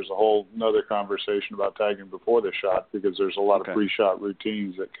shot, and there's a whole another conversation about tagging before the shot because there's a lot of pre-shot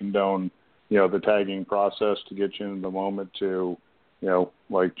routines that condone the tagging process to get you in the moment to,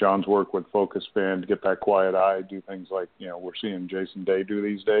 like John's work with focus band, get that quiet eye, do things like, we're seeing Jason Day do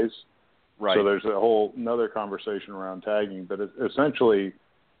these days. Right. So there's a whole another conversation around tagging, but essentially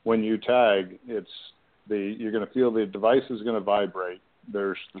when you tag, you're going to feel the device is going to vibrate.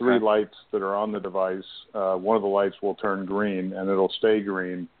 There's 3 lights that are on the device. One of the lights will turn green, and it'll stay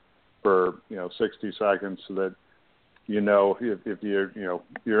green for 60 seconds, so that if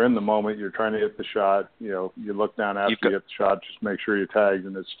you're in the moment, you're trying to hit the shot. You look down after you hit the shot, just make sure you tagged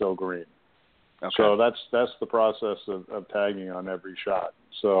and it's still green. Okay. So that's the process of tagging on every shot.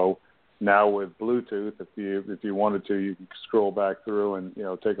 So now with Bluetooth, if you wanted to, you can scroll back through and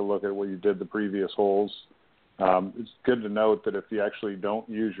take a look at what you did the previous holes. It's good to note that if you actually don't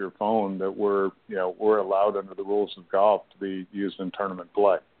use your phone, that we're allowed under the rules of golf to be used in tournament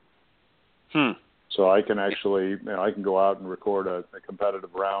play. So I can actually, I can go out and record a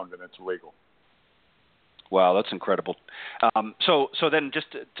competitive round, and it's legal. Wow, that's incredible. So then just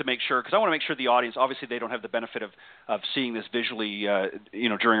to make sure, because I want to make sure the audience, obviously they don't have the benefit of seeing this visually,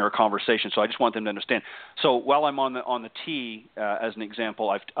 during our conversation. So I just want them to understand. So while I'm on the tee, as an example,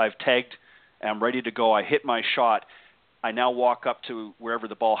 I've tagged, I'm ready to go. I hit my shot. I now walk up to wherever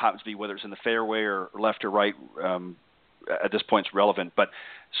the ball happens to be, whether it's in the fairway or left or right. At this point, it's relevant. But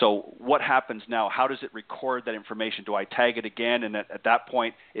so what happens now? How does it record that information? Do I tag it again, and at that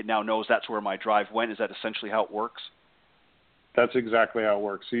point, it now knows that's where my drive went? Is that essentially how it works? That's exactly how it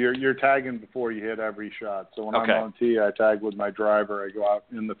works. So you're tagging before you hit every shot. So when I'm on tee, I tag with my driver. I go out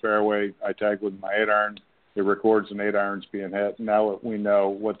in the fairway. I tag with my 8-iron. It records an 8-iron's being hit. Now we know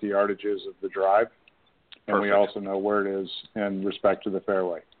what the yardage is of the drive, and Perfect. We also know where it is in respect to the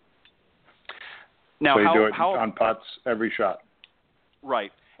fairway. Now, so you do it on putts every shot.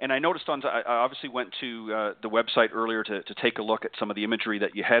 Right. And I noticed I obviously went to the website earlier to take a look at some of the imagery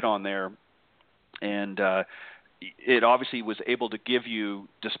that you had on there, and it obviously was able to give you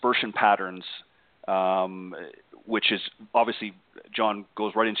dispersion patterns, which is obviously, John,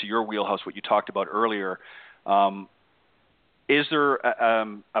 goes right into your wheelhouse, what you talked about earlier. Is there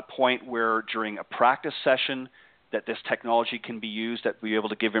a point where during a practice session that this technology can be used, that be able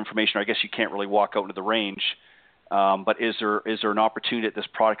to give information? I guess you can't really walk out into the range, but is there an opportunity at this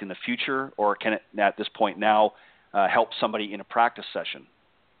product in the future, or can it at this point now help somebody in a practice session?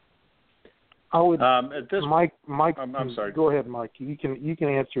 I would, Mike. I'm sorry. Go ahead, Mike. You can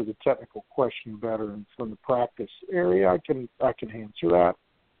answer the technical question better, and from the practice area, I can answer that.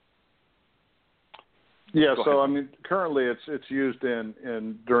 Yeah, so I mean, currently it's used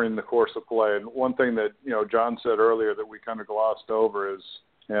in during the course of play. And one thing that John said earlier that we kind of glossed over is,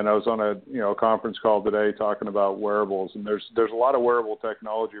 and I was on a conference call today talking about wearables, and there's a lot of wearable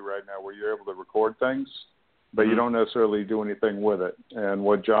technology right now where you're able to record things, but you don't necessarily do anything with it. And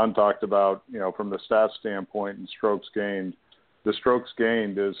what John talked about, from the stats standpoint and strokes gained, the strokes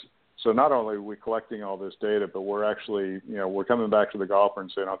gained is, so not only are we collecting all this data, but we're actually, we're coming back to the golfer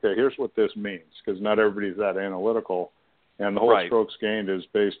and saying, okay, here's what this means, because not everybody's that analytical. And the whole strokes gained is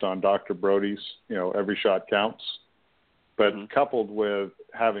based on Dr. Brody's, every shot counts. But coupled with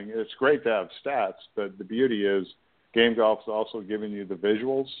having, it's great to have stats, but the beauty is Game Golf is also giving you the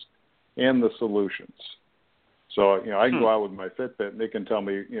visuals and the solutions. So, I can go out with my Fitbit and they can tell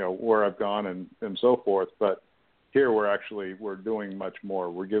me, where I've gone and so forth. But here we're doing much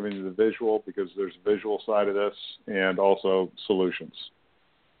more. We're giving you the visual because there's a visual side of this and also solutions.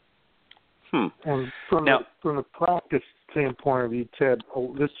 And from the practice standpoint of view, Ted,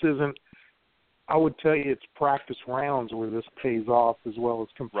 this isn't, I would tell you it's practice rounds where this pays off as well as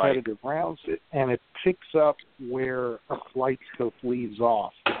competitive rounds, and it picks up where a flight scope leaves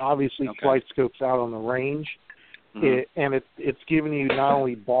off. Obviously, flight scope's out on the range, and it's giving you not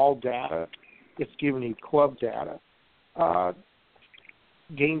only ball data, it's giving you club data.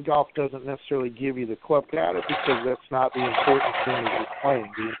 Game Golf doesn't necessarily give you the club data because that's not the important thing that you're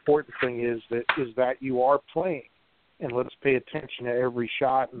playing. The important thing is that you are playing, and let's pay attention to every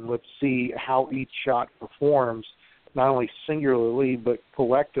shot and let's see how each shot performs, not only singularly but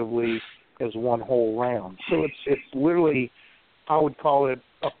collectively as one whole round. So it's literally, I would call it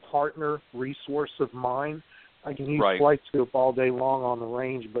a partner resource of mine. I can use flight scope all day long on the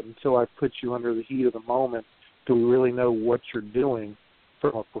range, but until I put you under the heat of the moment, do we really know what you're doing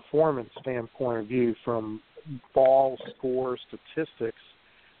from a performance standpoint of view, from ball, score, statistics?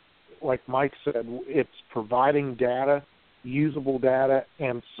 Like Mike said, it's providing data, usable data,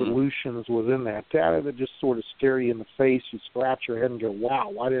 and solutions within that data that just sort of stare you in the face. You scratch your head and go,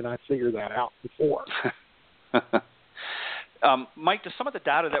 wow, why didn't I figure that out before? Mike, does some of the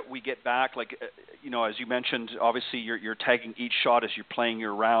data that we get back, like, as you mentioned, obviously you're tagging each shot as you're playing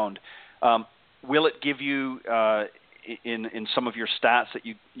your round. Will it give you in some of your stats that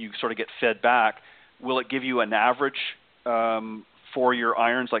you sort of get fed back? Will it give you an average for your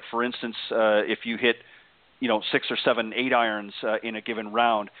irons? Like for instance, if you hit 6 or 7, 8 irons in a given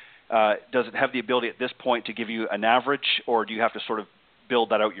round, does it have the ability at this point to give you an average, or do you have to sort of build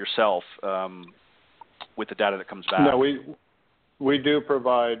that out yourself with the data that comes back? No, we do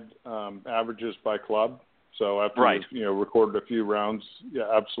provide averages by club. So after you recorded a few rounds, yeah,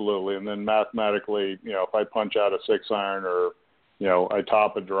 absolutely. And then mathematically, if I punch out a 6 iron or I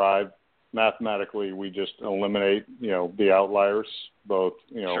top a drive, mathematically we just eliminate the outliers, both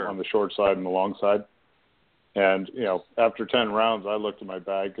on the short side and the long side. And after 10 rounds, I looked at my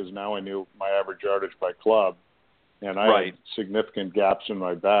bag because now I knew my average yardage by club, and I had significant gaps in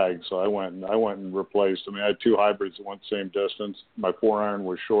my bag. So I went and replaced. I had 2 hybrids that went the same distance. My 4 iron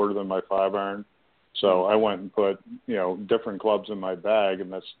was shorter than my 5 iron. So I went and put, different clubs in my bag,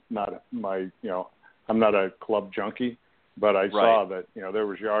 and that's not my, I'm not a club junkie, but I saw that, there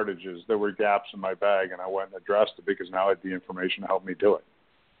was yardages, there were gaps in my bag, and I went and addressed it because now I had the information to help me do it.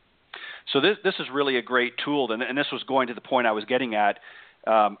 So this is really a great tool, and this was going to the point I was getting at,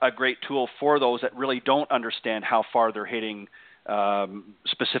 a great tool for those that really don't understand how far they're hitting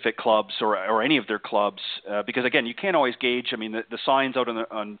specific clubs or any of their clubs, because, again, you can't always gauge. I mean, the signs out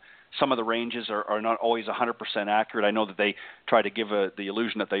on some of the ranges are not always 100% accurate. I know that they try to give the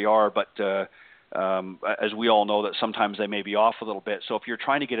illusion that they are, but as we all know, that sometimes they may be off a little bit. So if you're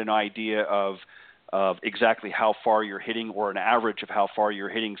trying to get an idea of exactly how far you're hitting, or an average of how far you're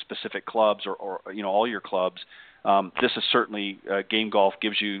hitting specific clubs or all your clubs, this is certainly Game Golf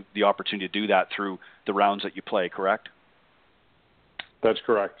gives you the opportunity to do that through the rounds that you play, correct? That's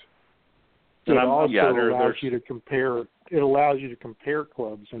correct. It also allows you to compare. It allows you to compare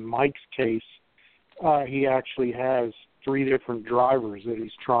clubs. In Mike's case, he actually has 3 different drivers that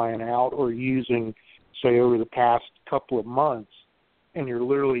he's trying out or using, say, over the past couple of months. And you're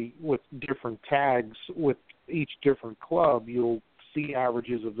literally with different tags with each different club, you'll see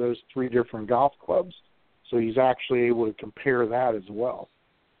averages of those 3 different golf clubs. So he's actually able to compare that as well.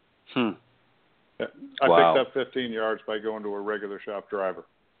 Yeah. I picked up 15 yards by going to a regular shop driver.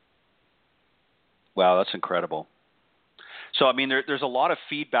 Wow, that's incredible. So, I mean, there's a lot of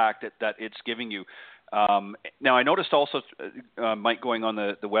feedback that it's giving you. Now, I noticed also, Mike, going on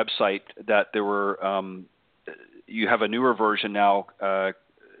the website, that there were you have a newer version now,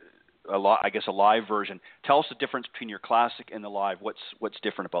 a live version. Tell us the difference between your classic and the live. What's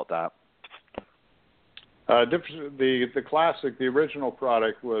different about that? The classic, the original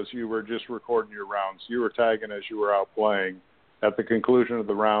product was you were just recording your rounds. You were tagging as you were out playing. At the conclusion of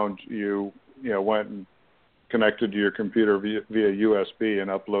the round, you went and connected to your computer via USB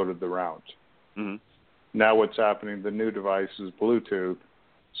and uploaded the round. Mm-hmm. Now what's happening, the new device is Bluetooth,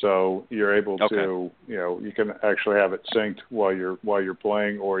 so you're able to, you can actually have it synced while you're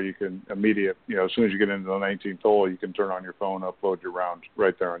playing, or you can as soon as you get into the 19th hole, you can turn on your phone, upload your round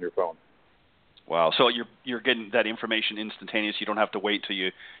right there on your phone. Wow. So you're getting that information instantaneous. You don't have to wait till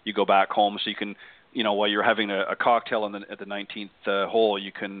you go back home. So you can, while you're having a cocktail at the 19th hole,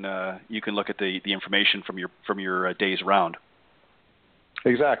 you can look at the information from your day's round.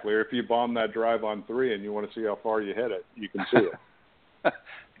 Exactly. Or if you bomb that drive on 3 and you want to see how far you hit it, you can see it. It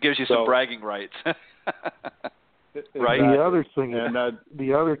gives you some bragging rights. Right. The other thing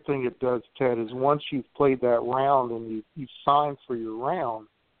it does, Ted, is once you've played that round and you've signed for your round,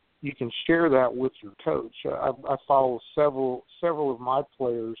 you can share that with your coach. I follow several of my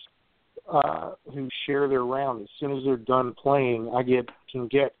players who share their round. As soon as they're done playing, can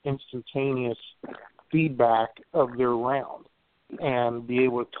get instantaneous feedback of their round and be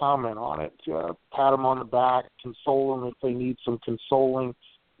able to comment on it, pat them on the back, console them if they need some consoling.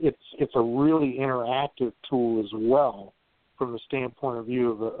 It's a really interactive tool as well from the standpoint of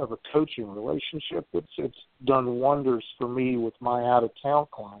view of a coaching relationship. It's done wonders for me with my out-of-town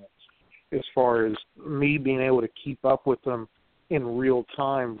clients as far as me being able to keep up with them in real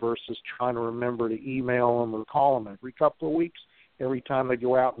time versus trying to remember to email them or call them every couple of weeks. Every time they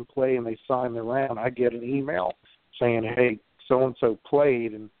go out and play and they sign their round, I get an email saying, hey, so-and-so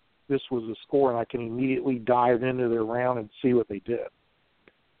played and this was the score, and I can immediately dive into their round and see what they did.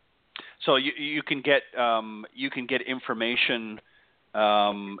 So you can get information,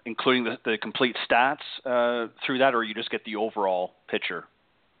 including the complete stats through that, or you just get the overall picture?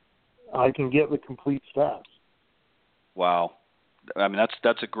 I can get the complete stats. Wow. I mean,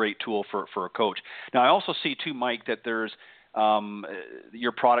 that's a great tool for a coach. Now, I also see, too, Mike, that there's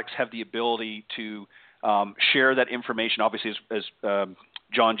your products have the ability to share that information, obviously, as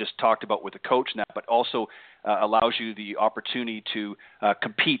John just talked about with the coach now, but also allows you the opportunity to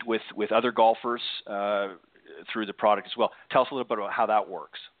compete with other golfers through the product as well. Tell us a little bit about how that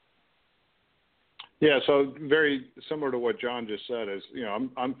works. Yeah, so very similar to what John just said is,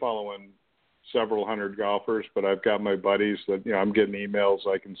 I'm following several hundred golfers, but I've got my buddies that, I'm getting emails.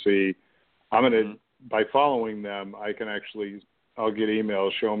 I can see, by following them, I'll get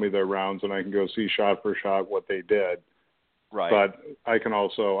emails showing me their rounds, and I can go see shot for shot what they did. Right. But I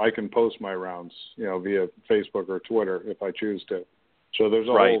can post my rounds, via Facebook or Twitter if I choose to. So there's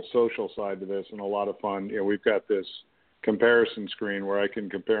a whole social side to this and a lot of fun. We've got this comparison screen where I can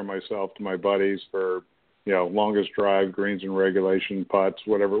compare myself to my buddies for, longest drive, greens and regulation, putts,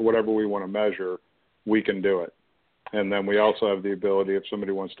 whatever we want to measure, we can do it. And then we also have the ability, if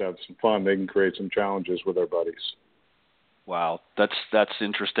somebody wants to have some fun, they can create some challenges with their buddies. Wow, that's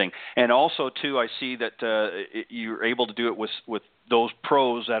interesting. And also too, I see that you're able to do it with those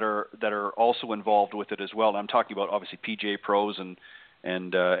pros that are also involved with it as well. And I'm talking about obviously PGA pros and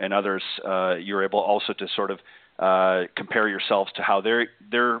others. You're able also to sort of compare yourselves to how they're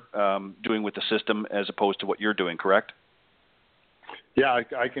doing with the system as opposed to what you're doing, correct? Yeah,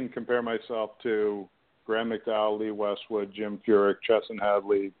 I can compare myself to Graham McDowell, Lee Westwood, Jim Furyk, Chesson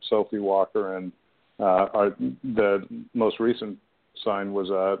Hadley, Sophie Walker, and the most recent sign was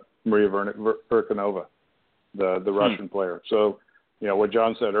Maria Verkanova, the Russian player. So, what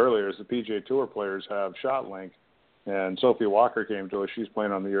John said earlier is the PGA Tour players have ShotLink, and Sophie Walker came to us. She's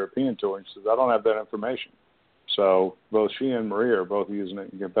playing on the European Tour, and says, I don't have that information. So both she and Maria are both using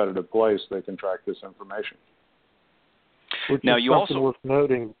it in competitive play so they can track this information. Which now, is you something also worth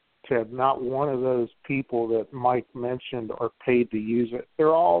noting, Ted, not one of those people that Mike mentioned are paid to use it. They're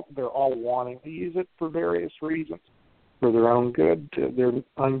all wanting to use it for various reasons, for their own good. They're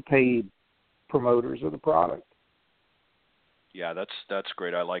unpaid promoters of the product. Yeah, that's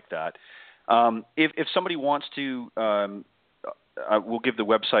great. I like that. If somebody wants to, we'll give the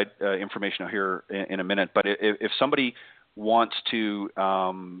website information out here in a minute. But if somebody wants to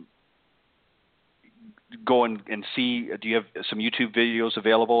go and see, do you have some YouTube videos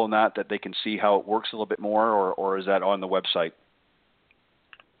available on that they can see how it works a little bit more, or is that on the website?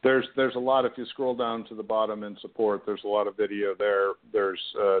 There's a lot. If you scroll down to the bottom in support, there's a lot of video there. There's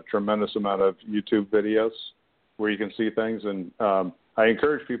a tremendous amount of YouTube videos where you can see things. And I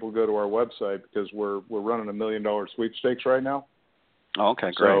encourage people to go to our website because we're running $1 million sweepstakes right now. Oh,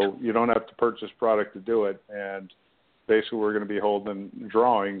 okay, great. So you don't have to purchase product to do it. And basically we're going to be holding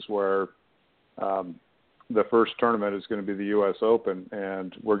drawings where the first tournament is going to be the U.S. Open,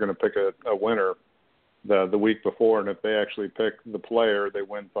 and we're going to pick a winner the week before. And if they actually pick the player, they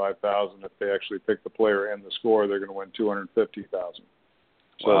win $5,000. If they actually pick the player and the score, they're going to win $250,000.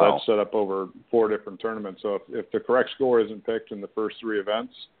 So wow. That's set up over 4 different tournaments. So if the correct score isn't picked in the first 3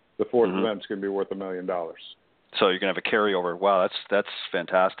 events, the 4th event's going to be worth $1 million. So you're going to have a carryover. Wow, that's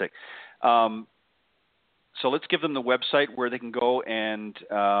fantastic. So let's give them the website where they can go, and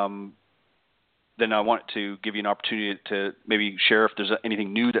then I want to give you an opportunity to maybe share if there's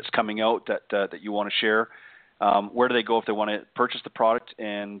anything new that's coming out that you want to share. Where do they go if they want to purchase the product,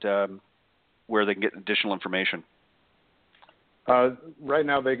 and where they can get additional information? Right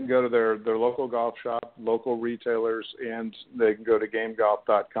now they can go to their local golf shop, local retailers, and they can go to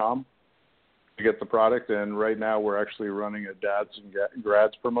GameGolf.com to get the product. And right now we're actually running a dads and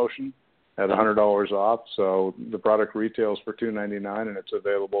grads promotion at $100 off. So the product retails for $299, and it's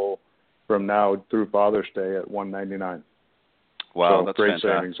available from now through Father's Day at $199. Wow, so that's great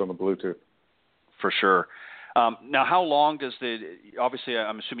fantastic. Savings on the Bluetooth. For sure. Now, how long does obviously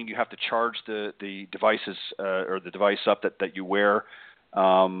I'm assuming you have to charge the devices or the device up that you wear.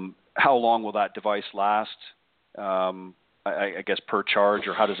 How long will that device last, I guess, per charge,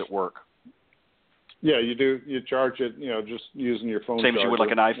 or how does it work? Yeah, you charge it, just using your phone. Same as you would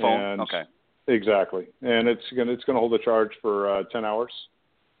like an iPhone? Okay. Exactly. And it's going to hold a charge for 10 hours.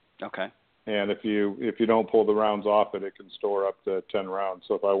 Okay. And if you don't pull the rounds off it can store up to 10 rounds.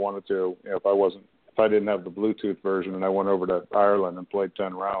 So if I wanted to, if I didn't have the Bluetooth version and I went over to Ireland and played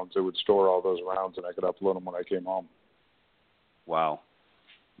 10 rounds, it would store all those rounds and I could upload them when I came home. Wow.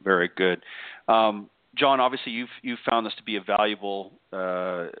 Very good. John, obviously you've found this to be a valuable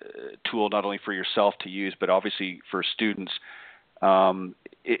tool, not only for yourself to use, but obviously for students.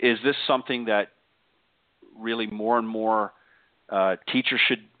 Is this something that really more and more teachers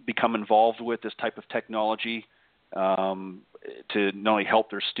should become involved with, this type of technology, to not only help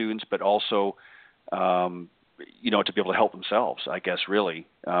their students, but also to be able to help themselves, I guess, really.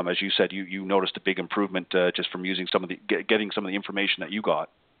 As you said, you noticed a big improvement just from using getting some of the information that you got.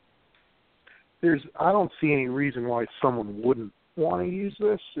 I don't see any reason why someone wouldn't want to use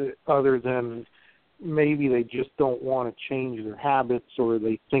this, other than maybe they just don't want to change their habits, or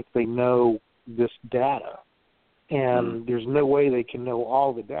they think they know this data. And there's no way they can know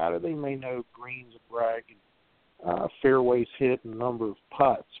all the data. They may know greens and drag, fairways hit, and number of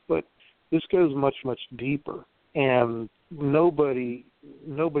putts, but this goes much, much deeper. And nobody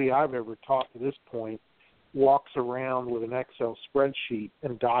I've ever taught to this point walks around with an Excel spreadsheet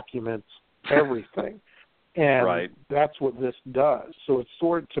and documents everything. And that's what this does. So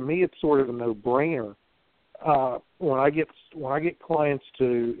it's to me, it's sort of a no-brainer. When I get clients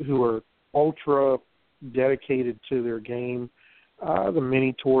who are ultra dedicated to their game, the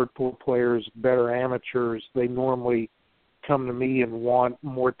mini tour players, better amateurs, they normally come to me and want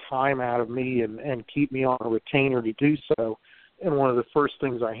more time out of me and keep me on a retainer to do so. And one of the first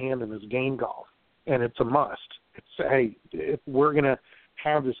things I hand them is Game Golf, and it's a must. It's, hey, if we're going to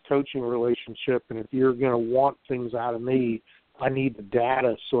have this coaching relationship, and if you're going to want things out of me, I need the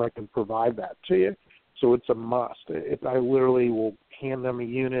data so I can provide that to you. So it's a must. I literally will hand them a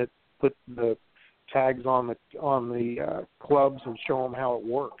unit, put the tags on the clubs, and show them how it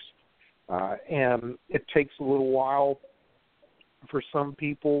works. And it takes a little while for some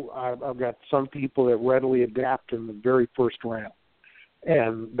people. I've got some people that readily adapt in the very first round,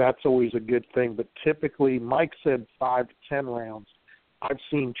 and that's always a good thing. But typically, Mike said 5 to 10 rounds. I've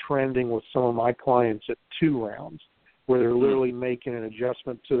seen trending with some of my clients at 2 rounds, where they're literally making an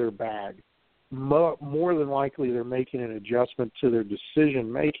adjustment to their bag. More than likely, they're making an adjustment to their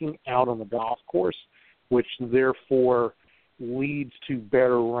decision-making out on the golf course, which therefore leads to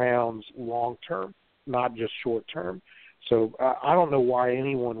better rounds long-term, not just short-term. So I don't know why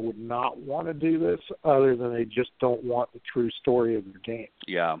anyone would not want to do this, other than they just don't want the true story of their game.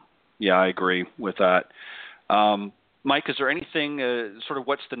 Yeah, I agree with that. Mike, is there anything, sort of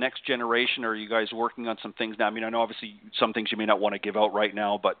what's the next generation? Are you guys working on some things now? I mean, I know obviously some things you may not want to give out right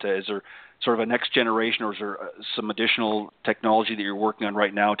now, but is there sort of a next generation, or is there some additional technology that you're working on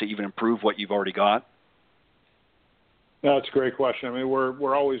right now to even improve what you've already got? No, it's a great question. I mean,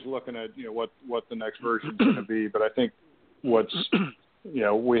 we're always looking at, what the next version is going to be, but I think what's,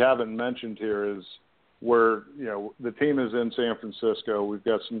 we haven't mentioned here is the team is in San Francisco. We've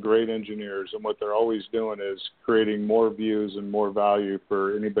got some great engineers, and what they're always doing is creating more views and more value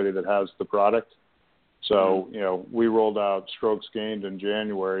for anybody that has the product. So, we rolled out strokes gained in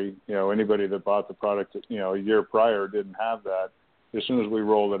January. Anybody that bought the product, a year prior didn't have that. As soon as we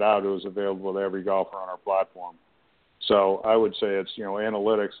rolled it out, it was available to every golfer on our platform. So I would say it's,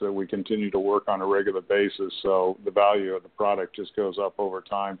 analytics that we continue to work on a regular basis. So the value of the product just goes up over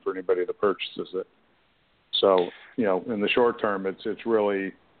time for anybody that purchases it. So, in the short term, it's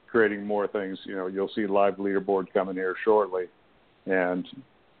really creating more things. You'll see live leaderboard coming here shortly. And,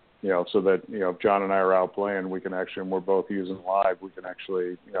 so that, if John and I are out playing, we can actually, and we're both using live, we can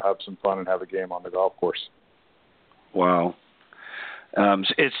actually, have some fun and have a game on the golf course. Wow.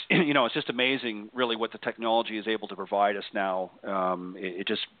 It's it's just amazing, really, what the technology is able to provide us now. It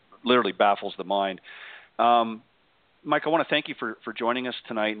just literally baffles the mind. Mike, I want to thank you for joining us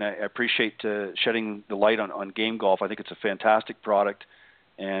tonight, and I appreciate shedding the light on Game Golf. I think it's a fantastic product,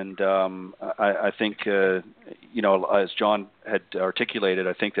 and I think, as John had articulated,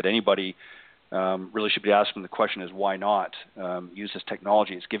 I think that anybody really should be asking the question is, why not use this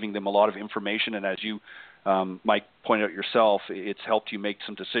technology? It's giving them a lot of information, and as you, Mike, pointed out yourself, it's helped you make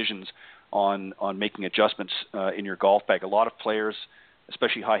some decisions on making adjustments in your golf bag. A lot of players,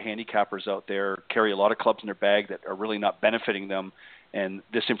 especially high handicappers out there, carry a lot of clubs in their bag that are really not benefiting them, and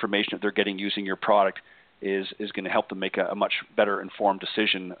this information that they're getting using your product is going to help them make a much better informed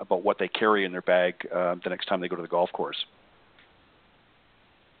decision about what they carry in their bag the next time they go to the golf course.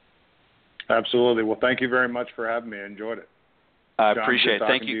 Absolutely. Well, thank you very much for having me. I enjoyed it. I John, appreciate it.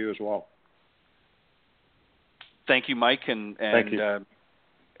 Thank you. To you as well. Thank you, Mike, and thank you.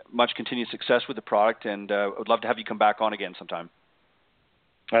 Much continued success with the product, and I would love to have you come back on again sometime.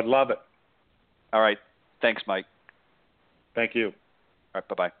 I'd love it. All right. Thanks, Mike. Thank you. All right.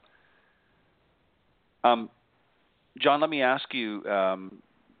 Bye-bye. John, let me ask you,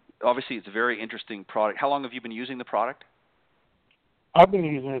 obviously it's a very interesting product. How long have you been using the product? I've been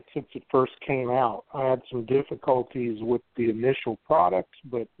using it since it first came out. I had some difficulties with the initial product,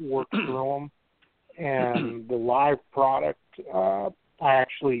 but worked through them. And the live product, I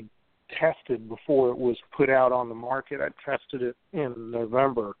actually tested before it was put out on the market. I tested it in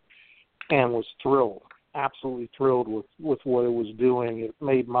November and was thrilled, absolutely thrilled with what it was doing. It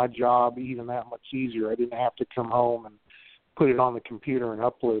made my job even that much easier. I didn't have to come home and put it on the computer and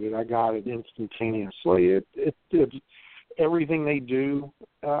upload it. I got it instantaneously. It everything they do,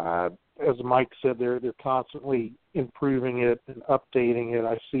 I as Mike said, they're constantly improving it and updating it.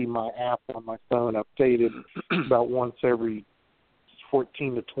 I see my app on my phone updated about once every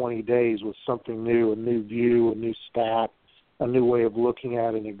 14 to 20 days with something new, a new view, a new stat, a new way of looking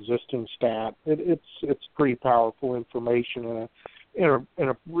at an existing stat. It's pretty powerful information and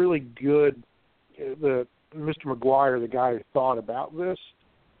a really good. The Mr. McGuire, the guy who thought about this,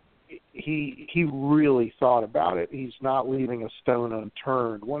 he really thought about it. He's not leaving a stone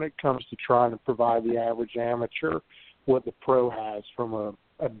unturned when it comes to trying to provide the average amateur what the pro has from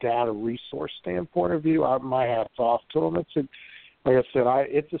a data resource standpoint of view. My hat's off to him. Like I said,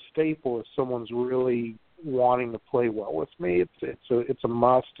 it's a staple if someone's really wanting to play well with me. It's a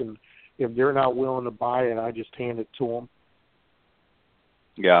must, and if they're not willing to buy it, I just hand it to them.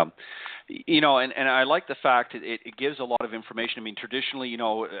 Yeah. And I like the fact that it gives a lot of information. I mean, traditionally,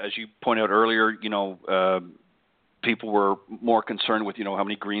 as you pointed out earlier, people were more concerned with, how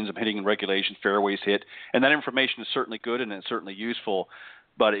many greens I'm hitting in regulation, fairways hit, and that information is certainly good and it's certainly useful.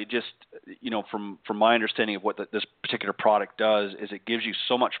 But it just, from my understanding of what this particular product does, is it gives you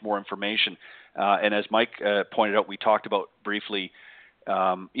so much more information. And as Mike pointed out, we talked about briefly, a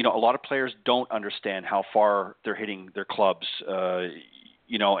lot of players don't understand how far they're hitting their clubs.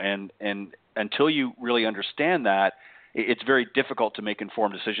 And until you really understand that, it's very difficult to make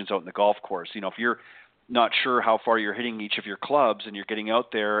informed decisions out in the golf course. If you're not sure how far you're hitting each of your clubs and you're getting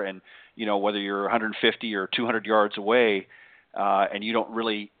out there and, whether you're 150 or 200 yards away, and you don't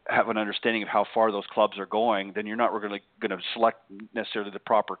really have an understanding of how far those clubs are going, then you're not really going to select necessarily the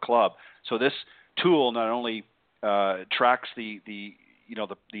proper club. So this tool not only tracks the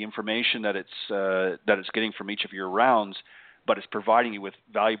information that it's getting from each of your rounds, but it's providing you with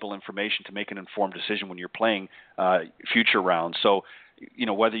valuable information to make an informed decision when you're playing future rounds. So,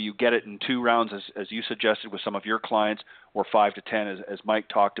 whether you get it in 2 rounds, as you suggested with some of your clients, or 5 to 10, as Mike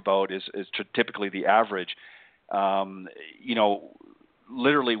talked about, is typically the average.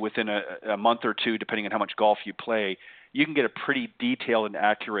 Literally within a month or two, depending on how much golf you play, you can get a pretty detailed and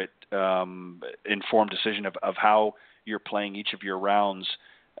accurate informed decision of how you're playing each of your rounds,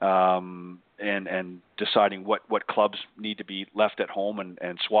 and deciding what clubs need to be left at home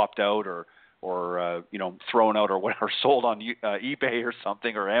and swapped out or thrown out or sold on eBay or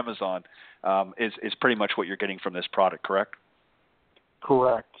something, or Amazon, is pretty much what you're getting from this product, correct?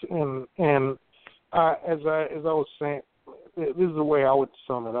 Correct. And as I was saying, this is the way I would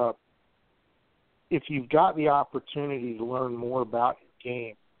sum it up. If you've got the opportunity to learn more about your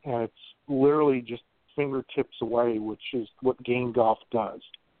game, and it's literally just fingertips away, which is what Game Golf does,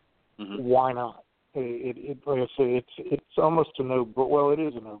 why not? Like I say, it's almost a it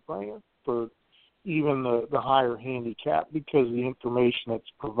is a no-brainer for even the higher handicap, because the information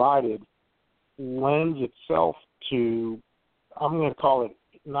that's provided lends itself to, I'm going to call it,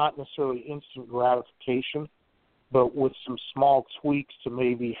 not necessarily instant gratification, but with some small tweaks to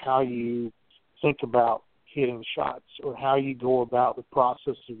maybe how you think about hitting shots or how you go about the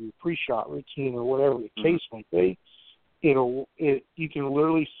process of your pre-shot routine or whatever the case may be. You can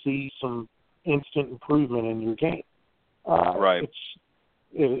literally see some instant improvement in your game. Right.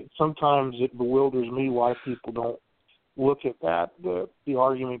 Sometimes it bewilders me why people don't look at that. The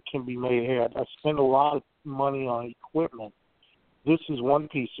argument can be made, hey, I spend a lot of money on equipment. This is one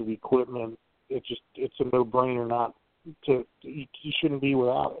piece of equipment. It's a no-brainer you shouldn't be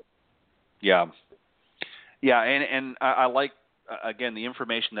without it. Yeah. Yeah, and I like, again, the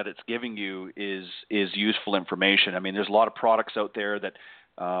information that it's giving you is useful information. I mean, there's a lot of products out there that,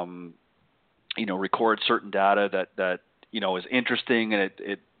 record certain data that is interesting, and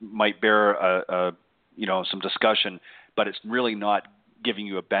it might bear some discussion, but it's really not giving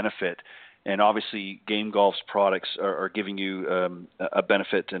you a benefit. And obviously, Game Golf's products are giving you a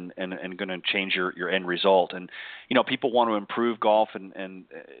benefit and going to change your end result. And people want to improve golf and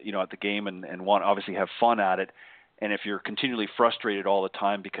at the game and want to obviously have fun at it. And if you're continually frustrated all the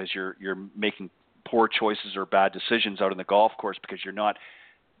time because you're making poor choices or bad decisions out on the golf course because you're not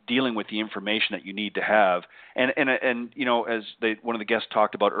dealing with the information that you need to have, and as one of the guests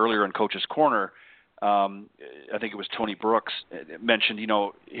talked about earlier in Coach's Corner, I think it was Tony Brooks mentioned,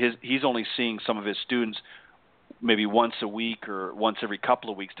 he's only seeing some of his students maybe once a week or once every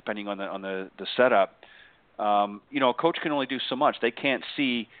couple of weeks, depending on the setup. A coach can only do so much. They can't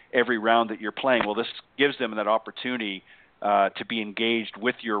see every round that you're playing. Well, this gives them that opportunity to be engaged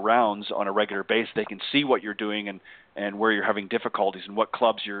with your rounds on a regular basis. They can see what you're doing and where you're having difficulties and what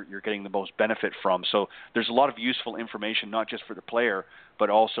clubs you're getting the most benefit from. So there's a lot of useful information, not just for the player, but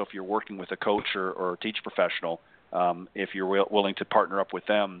also if you're working with a coach or a teach professional, if you're willing to partner up with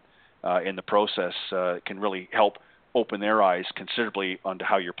them in the process, it can really help open their eyes considerably onto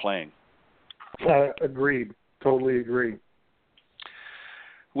how you're playing. Agreed. Totally agree.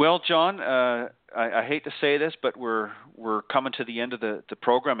 Well, John, I hate to say this, but we're coming to the end of the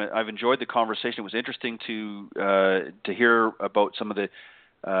program. I've enjoyed the conversation. It was interesting to hear about some of the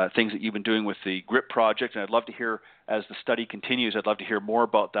things that you've been doing with the GRIP project, and I'd love to hear, as the study continues, I'd love to hear more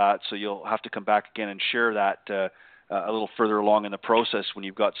about that. So you'll have to come back again and share that a little further along in the process when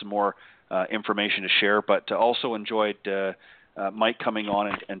you've got some more information to share. But also enjoyed Mike coming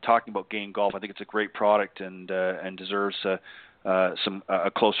on and talking about Game Golf. I think it's a great product and deserves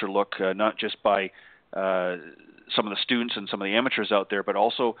a closer look, not just by some of the students and some of the amateurs out there, but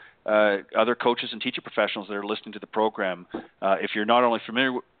also other coaches and teacher professionals that are listening to the program. If you're not only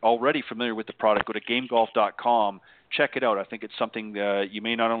already familiar with the product, go to GameGolf.com. Check it out. I think it's something you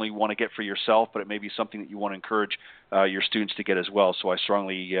may not only want to get for yourself, but it may be something that you want to encourage your students to get as well. So I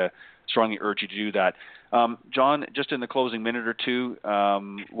strongly urge you to do that. John, just in the closing minute or two,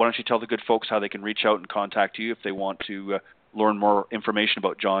 why don't you tell the good folks how they can reach out and contact you if they want to learn more information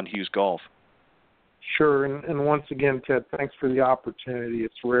about John Hughes Golf? Sure, and once again, Ted, thanks for the opportunity.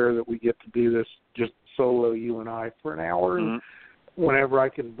 It's rare that we get to do this just solo, you and I, for an hour. Mm-hmm. And whenever I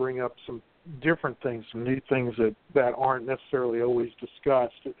can bring up some different things, some new things that aren't necessarily always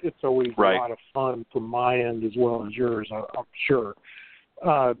discussed, it's always right. A lot of fun from my end as well as yours, I'm sure.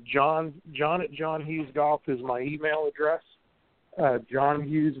 John at John Hughes Golf is my email address. John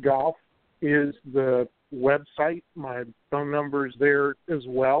Hughes Golf is the website. My phone number is there as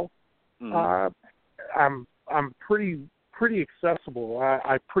well. Mm-hmm. I'm pretty accessible.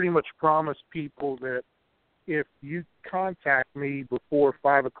 I pretty much promise people that if you contact me before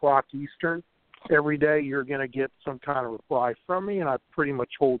 5 o'clock Eastern every day, you're going to get some kind of reply from me, and I pretty much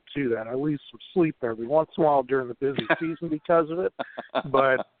hold to that. I lose some sleep every once in a while during the busy season because of it,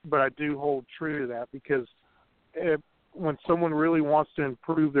 but I do hold true to that because when someone really wants to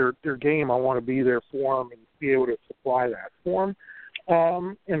improve their game, I want to be there for them and be able to supply that for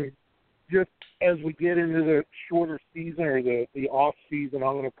them. And just as we get into the shorter season or the off season,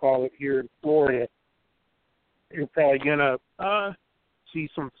 I'm going to call it here in Florida, you're probably going to see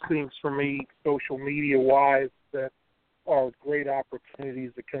some things from me social media-wise that are great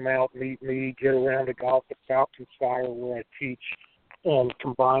opportunities to come out, meet me, get around the golf at Falcon Fire where I teach, and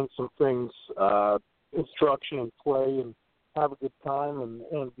combine some things, instruction and play, and have a good time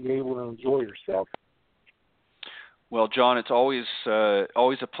and be able to enjoy yourself. Well, John, it's always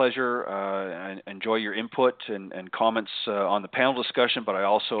a pleasure. I enjoy your input and comments on the panel discussion, but I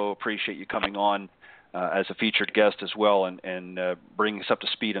also appreciate you coming on as a featured guest as well and bringing us up to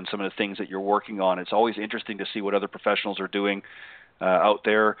speed on some of the things that you're working on. It's always interesting to see what other professionals are doing out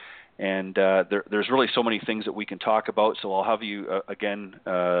there, and there's really so many things that we can talk about, so I'll have you again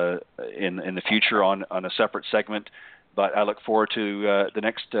in the future on a separate segment. But I look forward to the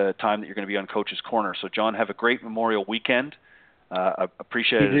next time that you're going to be on Coach's Corner. So, John, have a great Memorial weekend. I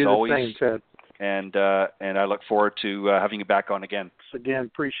appreciate it as always. Same, Ted. And I look forward to having you back on again. Again,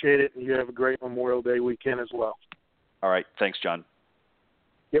 appreciate it, and you have a great Memorial Day weekend as well. All right. Thanks, John.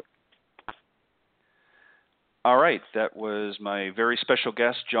 Yep. All right. That was my very special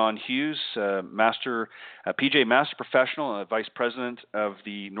guest, John Hughes, PGA Master Professional and Vice President of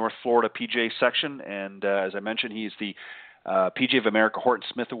the North Florida PGA Section. And as I mentioned, he's the PGA of America Horton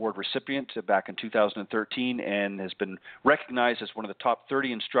Smith Award recipient back in 2013 and has been recognized as one of the top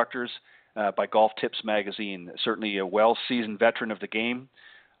 30 instructors by Golf Tips magazine. Certainly a well-seasoned veteran of the game,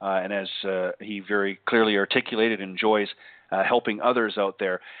 and as he very clearly articulated, enjoys helping others out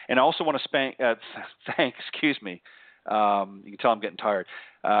there. And I also want to thank, excuse me, you can tell I'm getting tired.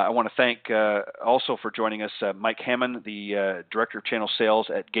 I want to thank also for joining us Mike Hammond, the Director of Channel Sales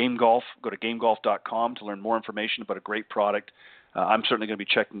at Game Golf. Go to GameGolf.com to learn more information about a great product. I'm certainly going to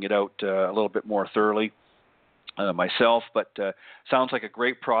be checking it out a little bit more thoroughly myself, but sounds like a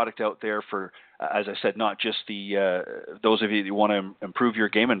great product out there for, as I said, not just those of you that want to improve your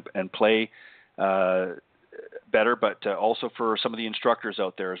game and play better, but also for some of the instructors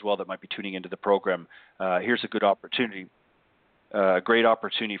out there as well that might be tuning into the program. Here's a good opportunity, a great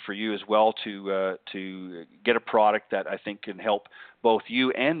opportunity for you as well to get a product that I think can help both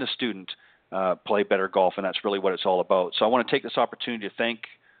you and the student play better golf, and that's really what it's all about. So I want to take this opportunity to thank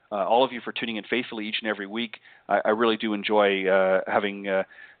all of you for tuning in faithfully each and every week. I really do enjoy having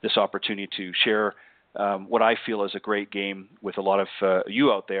this opportunity to share what I feel is a great game with a lot of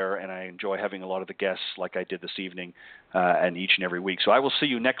you out there, and I enjoy having a lot of the guests like I did this evening and each and every week. So I will see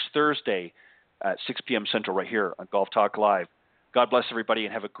you next Thursday at 6 p.m. Central right here on Golf Talk Live. God bless everybody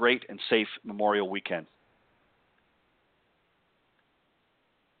and have a great and safe Memorial weekend.